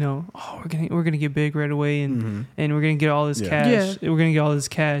 you know, oh, we're gonna get big right away, and we're gonna get all this cash. We're gonna get all this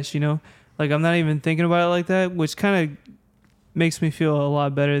cash, you know. Like I'm not even thinking about it like that, which kind of makes me feel a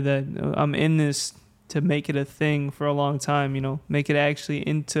lot better that I'm in this to make it a thing for a long time. You know, make it actually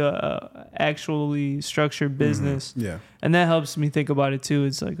into a actually structured business. Yeah, and that helps me think about it too.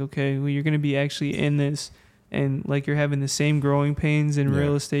 It's like, okay, well, you're gonna be actually in this. And like you're having the same growing pains in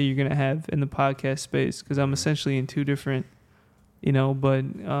real estate you're gonna have in the podcast space, because I'm essentially in two different, you know. But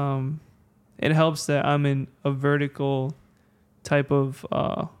it helps that I'm in a vertical type of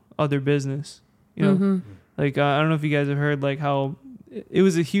other business, you know. Like I don't know if you guys have heard like how it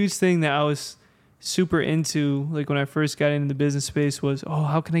was a huge thing that I was super into. Like when I first got into the business space was, oh,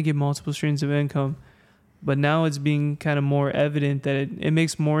 how can I get multiple streams of income? But now it's being kind of more evident that it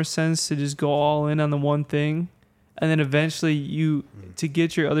makes more sense to just go all in on the one thing. And then eventually to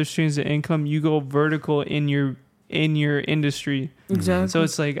get your other streams of income, you go vertical in your industry. Exactly. So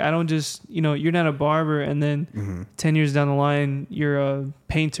it's like, I don't just, you know, you're not a barber and then 10 years down the line, you're a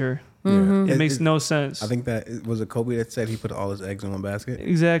painter. It makes no sense. I think that was it Kobe that said he put all his eggs in one basket.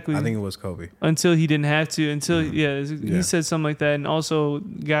 Exactly. I think it was Kobe. Until he didn't have to. He said something like that. And also,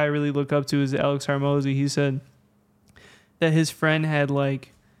 the guy I really look up to is Alex Hormozy. He said that his friend had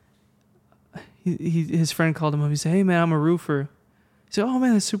like, his friend called him up. He said, "Hey man, I'm a roofer." He said, "Oh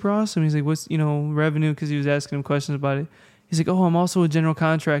man, that's super awesome." He's like, "What's, you know, revenue?" Because he was asking him questions about it. He's like, "Oh, I'm also a general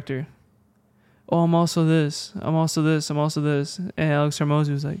contractor. Oh, I'm also this. I'm also this. I'm also this." And Alex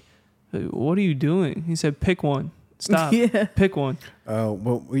Hormozy was like, "What are you doing?" He said, "Pick one. Stop. Pick one."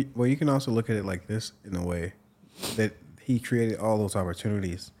 Well, you can also look at it like this in a way that he created all those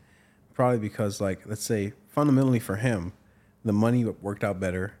opportunities, probably because, like, let's say fundamentally for him, the money worked out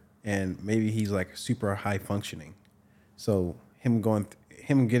better, and maybe he's like super high functioning. So because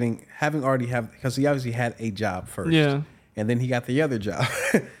he obviously had a job first, and then he got the other job,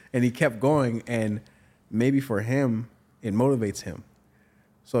 and he kept going, and maybe for him it motivates him.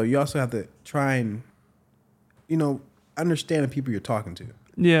 So you also have to try and, you know, understand the people you're talking to.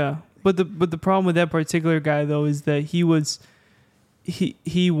 Yeah. But the problem with that particular guy though is that he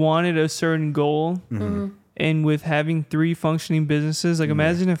wanted a certain goal, and with having 3 functioning businesses, like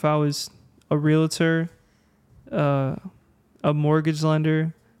imagine if I was a realtor, a mortgage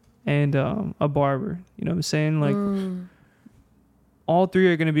lender, and a barber. You know what I'm saying? Like all 3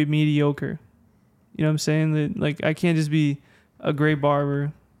 are going to be mediocre. You know what I'm saying? That, like, I can't just be a great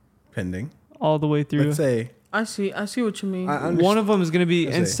barber pending all the way through. Let's say I see what you mean. One of them is going to be,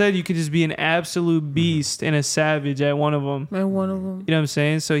 instead you could just be an absolute beast and a savage at one of them. And one of them. You know what I'm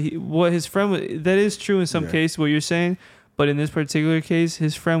saying? So what his friend, that is true in some cases, what you're saying, but in this particular case,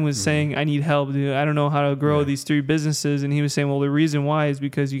 his friend was saying, "I need help, dude. I don't know how to grow these 3 businesses." And he was saying, well, the reason why is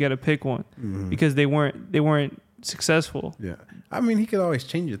because you got to pick one, because they weren't successful. Yeah. I mean, he could always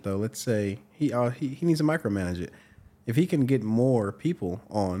change it though. Let's say he needs to micromanage it. If he can get more people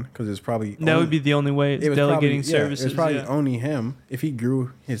on, because it's probably would be the only way. It's delegating services. It's probably only him. If he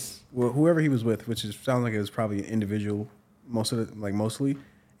grew whoever he was with, which sounds like it was probably an individual, mostly.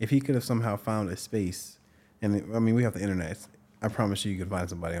 If he could have somehow found a space, and I mean, we have the internet. I promise you could find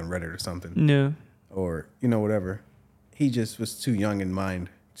somebody on Reddit or something. Yeah. Or whatever. He just was too young in mind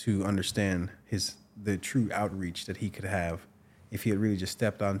to understand the true outreach that he could have. If he had really just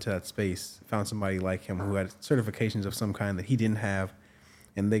stepped onto that space, found somebody like him who had certifications of some kind that he didn't have,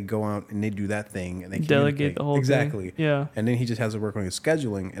 and they go out and they do that thing and they delegate the whole thing. Yeah. And then he just has to work on his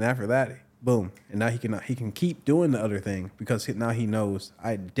scheduling, and after that, boom. And now he can keep doing the other thing because now he knows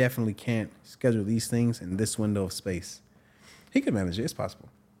I definitely can't schedule these things in this window of space. He can manage it. It's possible.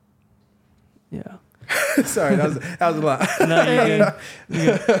 Yeah. Sorry, that was a lot. No, you're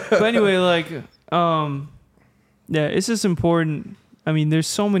good. But anyway, like, yeah, it's just important. I mean, there's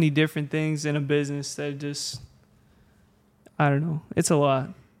so many different things in a business that just, I don't know. It's a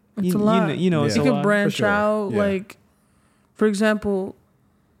lot. It's a lot. You know, it's a lot. You can branch out. Yeah. Like, for example,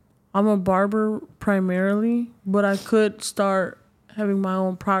 I'm a barber primarily, but I could start having my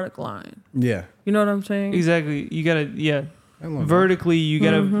own product line. Yeah. You know what I'm saying? Exactly. You gotta, vertically, you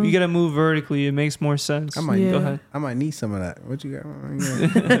gotta move vertically. It makes more sense. I might Yeah. Go ahead. I might need some of that. What you got?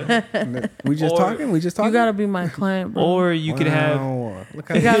 We just talking. You gotta be my client, bro. Or you could have. Look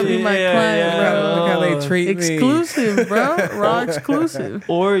how You gotta be my client, bro. Look how they treat me. Exclusive, bro. Raw exclusive.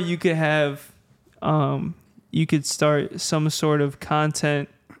 Or you could have, you could start some sort of content,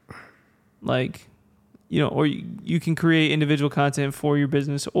 like, or you can create individual content for your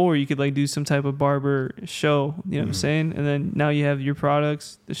business, or you could like do some type of barber show, you know what I'm saying? And then now you have your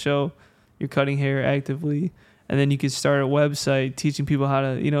products, the show, you're cutting hair actively, and then you could start a website teaching people how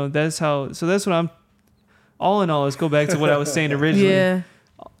to, so that's what I'm, all in all, let's go back to what I was saying originally. Yeah.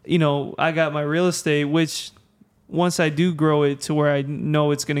 I got my real estate, which once I do grow it to where I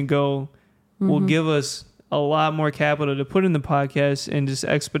know it's going to go, will give us a lot more capital to put in the podcast and just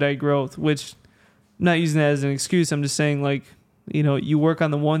expedite growth, which I'm not using that as an excuse. I'm just saying, like, you work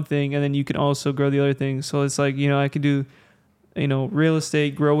on the one thing and then you can also grow the other thing. So it's like, I could do, real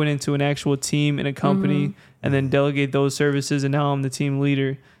estate, grow it into an actual team in a company, and then delegate those services. And now I'm the team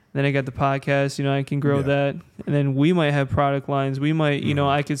leader. Then I got the podcast, I can grow that. And then we might have product lines. We might,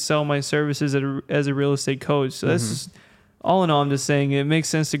 I could sell my services as a real estate coach. So that's just, all in all, I'm just saying it makes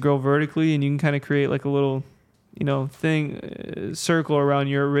sense to grow vertically, and you can kind of create like a little, circle around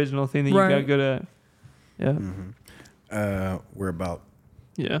your original thing that you got good at. Yeah. We're about.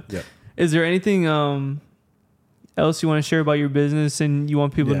 Yeah. Yep. Is there anything else you want to share about your business and you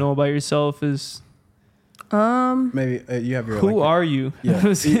want people to know about yourself? Maybe you have your. Who are you? Yeah.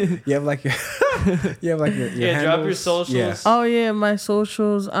 you have like your. You have like your. Yeah. Drop your socials. Yeah. Oh yeah, my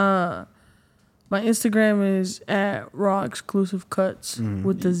socials. My Instagram is at Raw Exclusive Cuts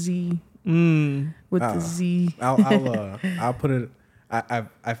with the Z. With the Z. I'll put it.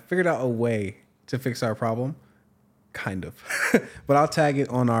 I figured out a way to fix our problem, kind of, but I'll tag it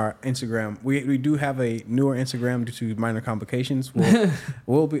on our Instagram. We do have a newer Instagram due to minor complications.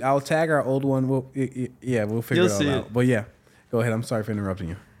 I'll tag our old one. We'll figure it all out. But yeah, go ahead. I'm sorry for interrupting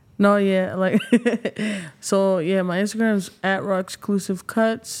you. No, yeah, like so yeah, my Instagram is at Raw Exclusive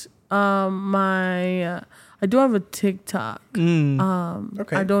Cuts. I do have a TikTok.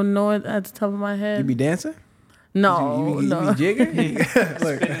 Okay. I don't know it at the top of my head. You be dancing? No, you no. be jigging?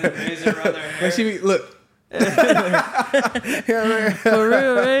 Look, she be look. For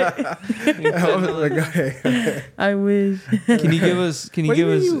real, right? Go ahead. I wish. Can you give us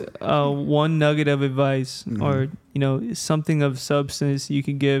one nugget of advice or something of substance you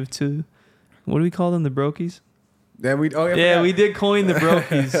can give to, what do we call them, the brokies? Yeah, we did coin the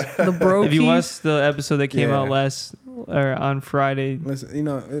brokies. The brokies. If you watched the episode that came out on Friday, listen,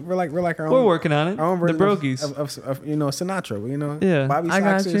 we're like our own. We're working on it. Our own the version brokies of Sinatra. Yeah. Bobby I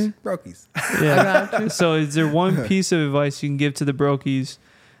got Soxers, you. brokies. Yeah. I got you. So is there one piece of advice you can give to the brokies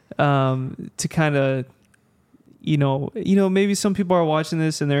to kind of, maybe some people are watching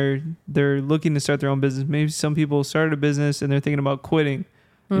this and they're looking to start their own business. Maybe some people started a business and they're thinking about quitting.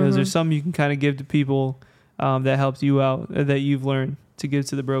 Is there something you can kind of give to people that helped you out, that you've learned to give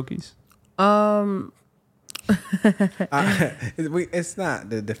to the brokies? It's not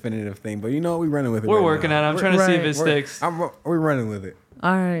the definitive thing, but we're running with it. We're working on it. I'm trying to see if it sticks. We're running with it.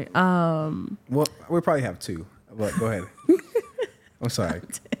 All right. Well, we probably have two, but go ahead. I'm sorry.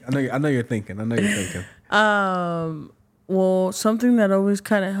 I know you're thinking. Well, something that always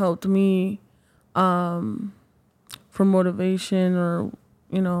kind of helped me, for motivation or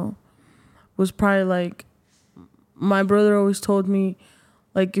was probably like, my brother always told me,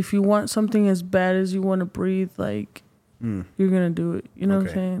 like, if you want something as bad as you want to breathe, like, you're gonna do it. You know what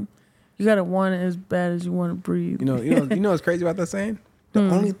I'm saying? You gotta want it as bad as you want to breathe. You know what's crazy about that saying? The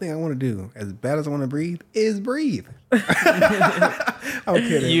only thing I want to do, as bad as I want to breathe, is breathe. I'm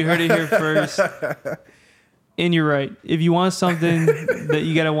kidding. You heard it here first. And you're right. If you want something, that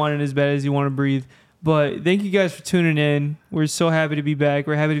you gotta want it as bad as you want to breathe. But thank you guys for tuning in. We're so happy to be back.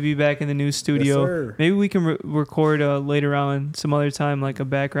 We're happy to be back in the new studio. Yes, sir. Maybe we can record later on some other time, like a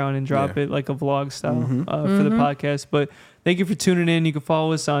background, and drop it like a vlog style for the podcast. But thank you for tuning in. You can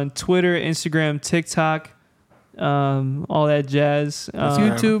follow us on Twitter, Instagram, TikTok, all that jazz.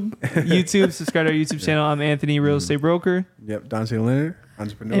 YouTube. Subscribe to our YouTube channel. I'm Anthony, real estate broker. Yep, Dante Leonard,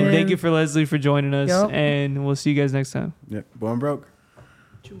 entrepreneur. And thank you for Leslie for joining us. Yep. And we'll see you guys next time. Yep, born broke.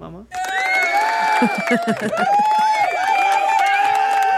 Choo, mama.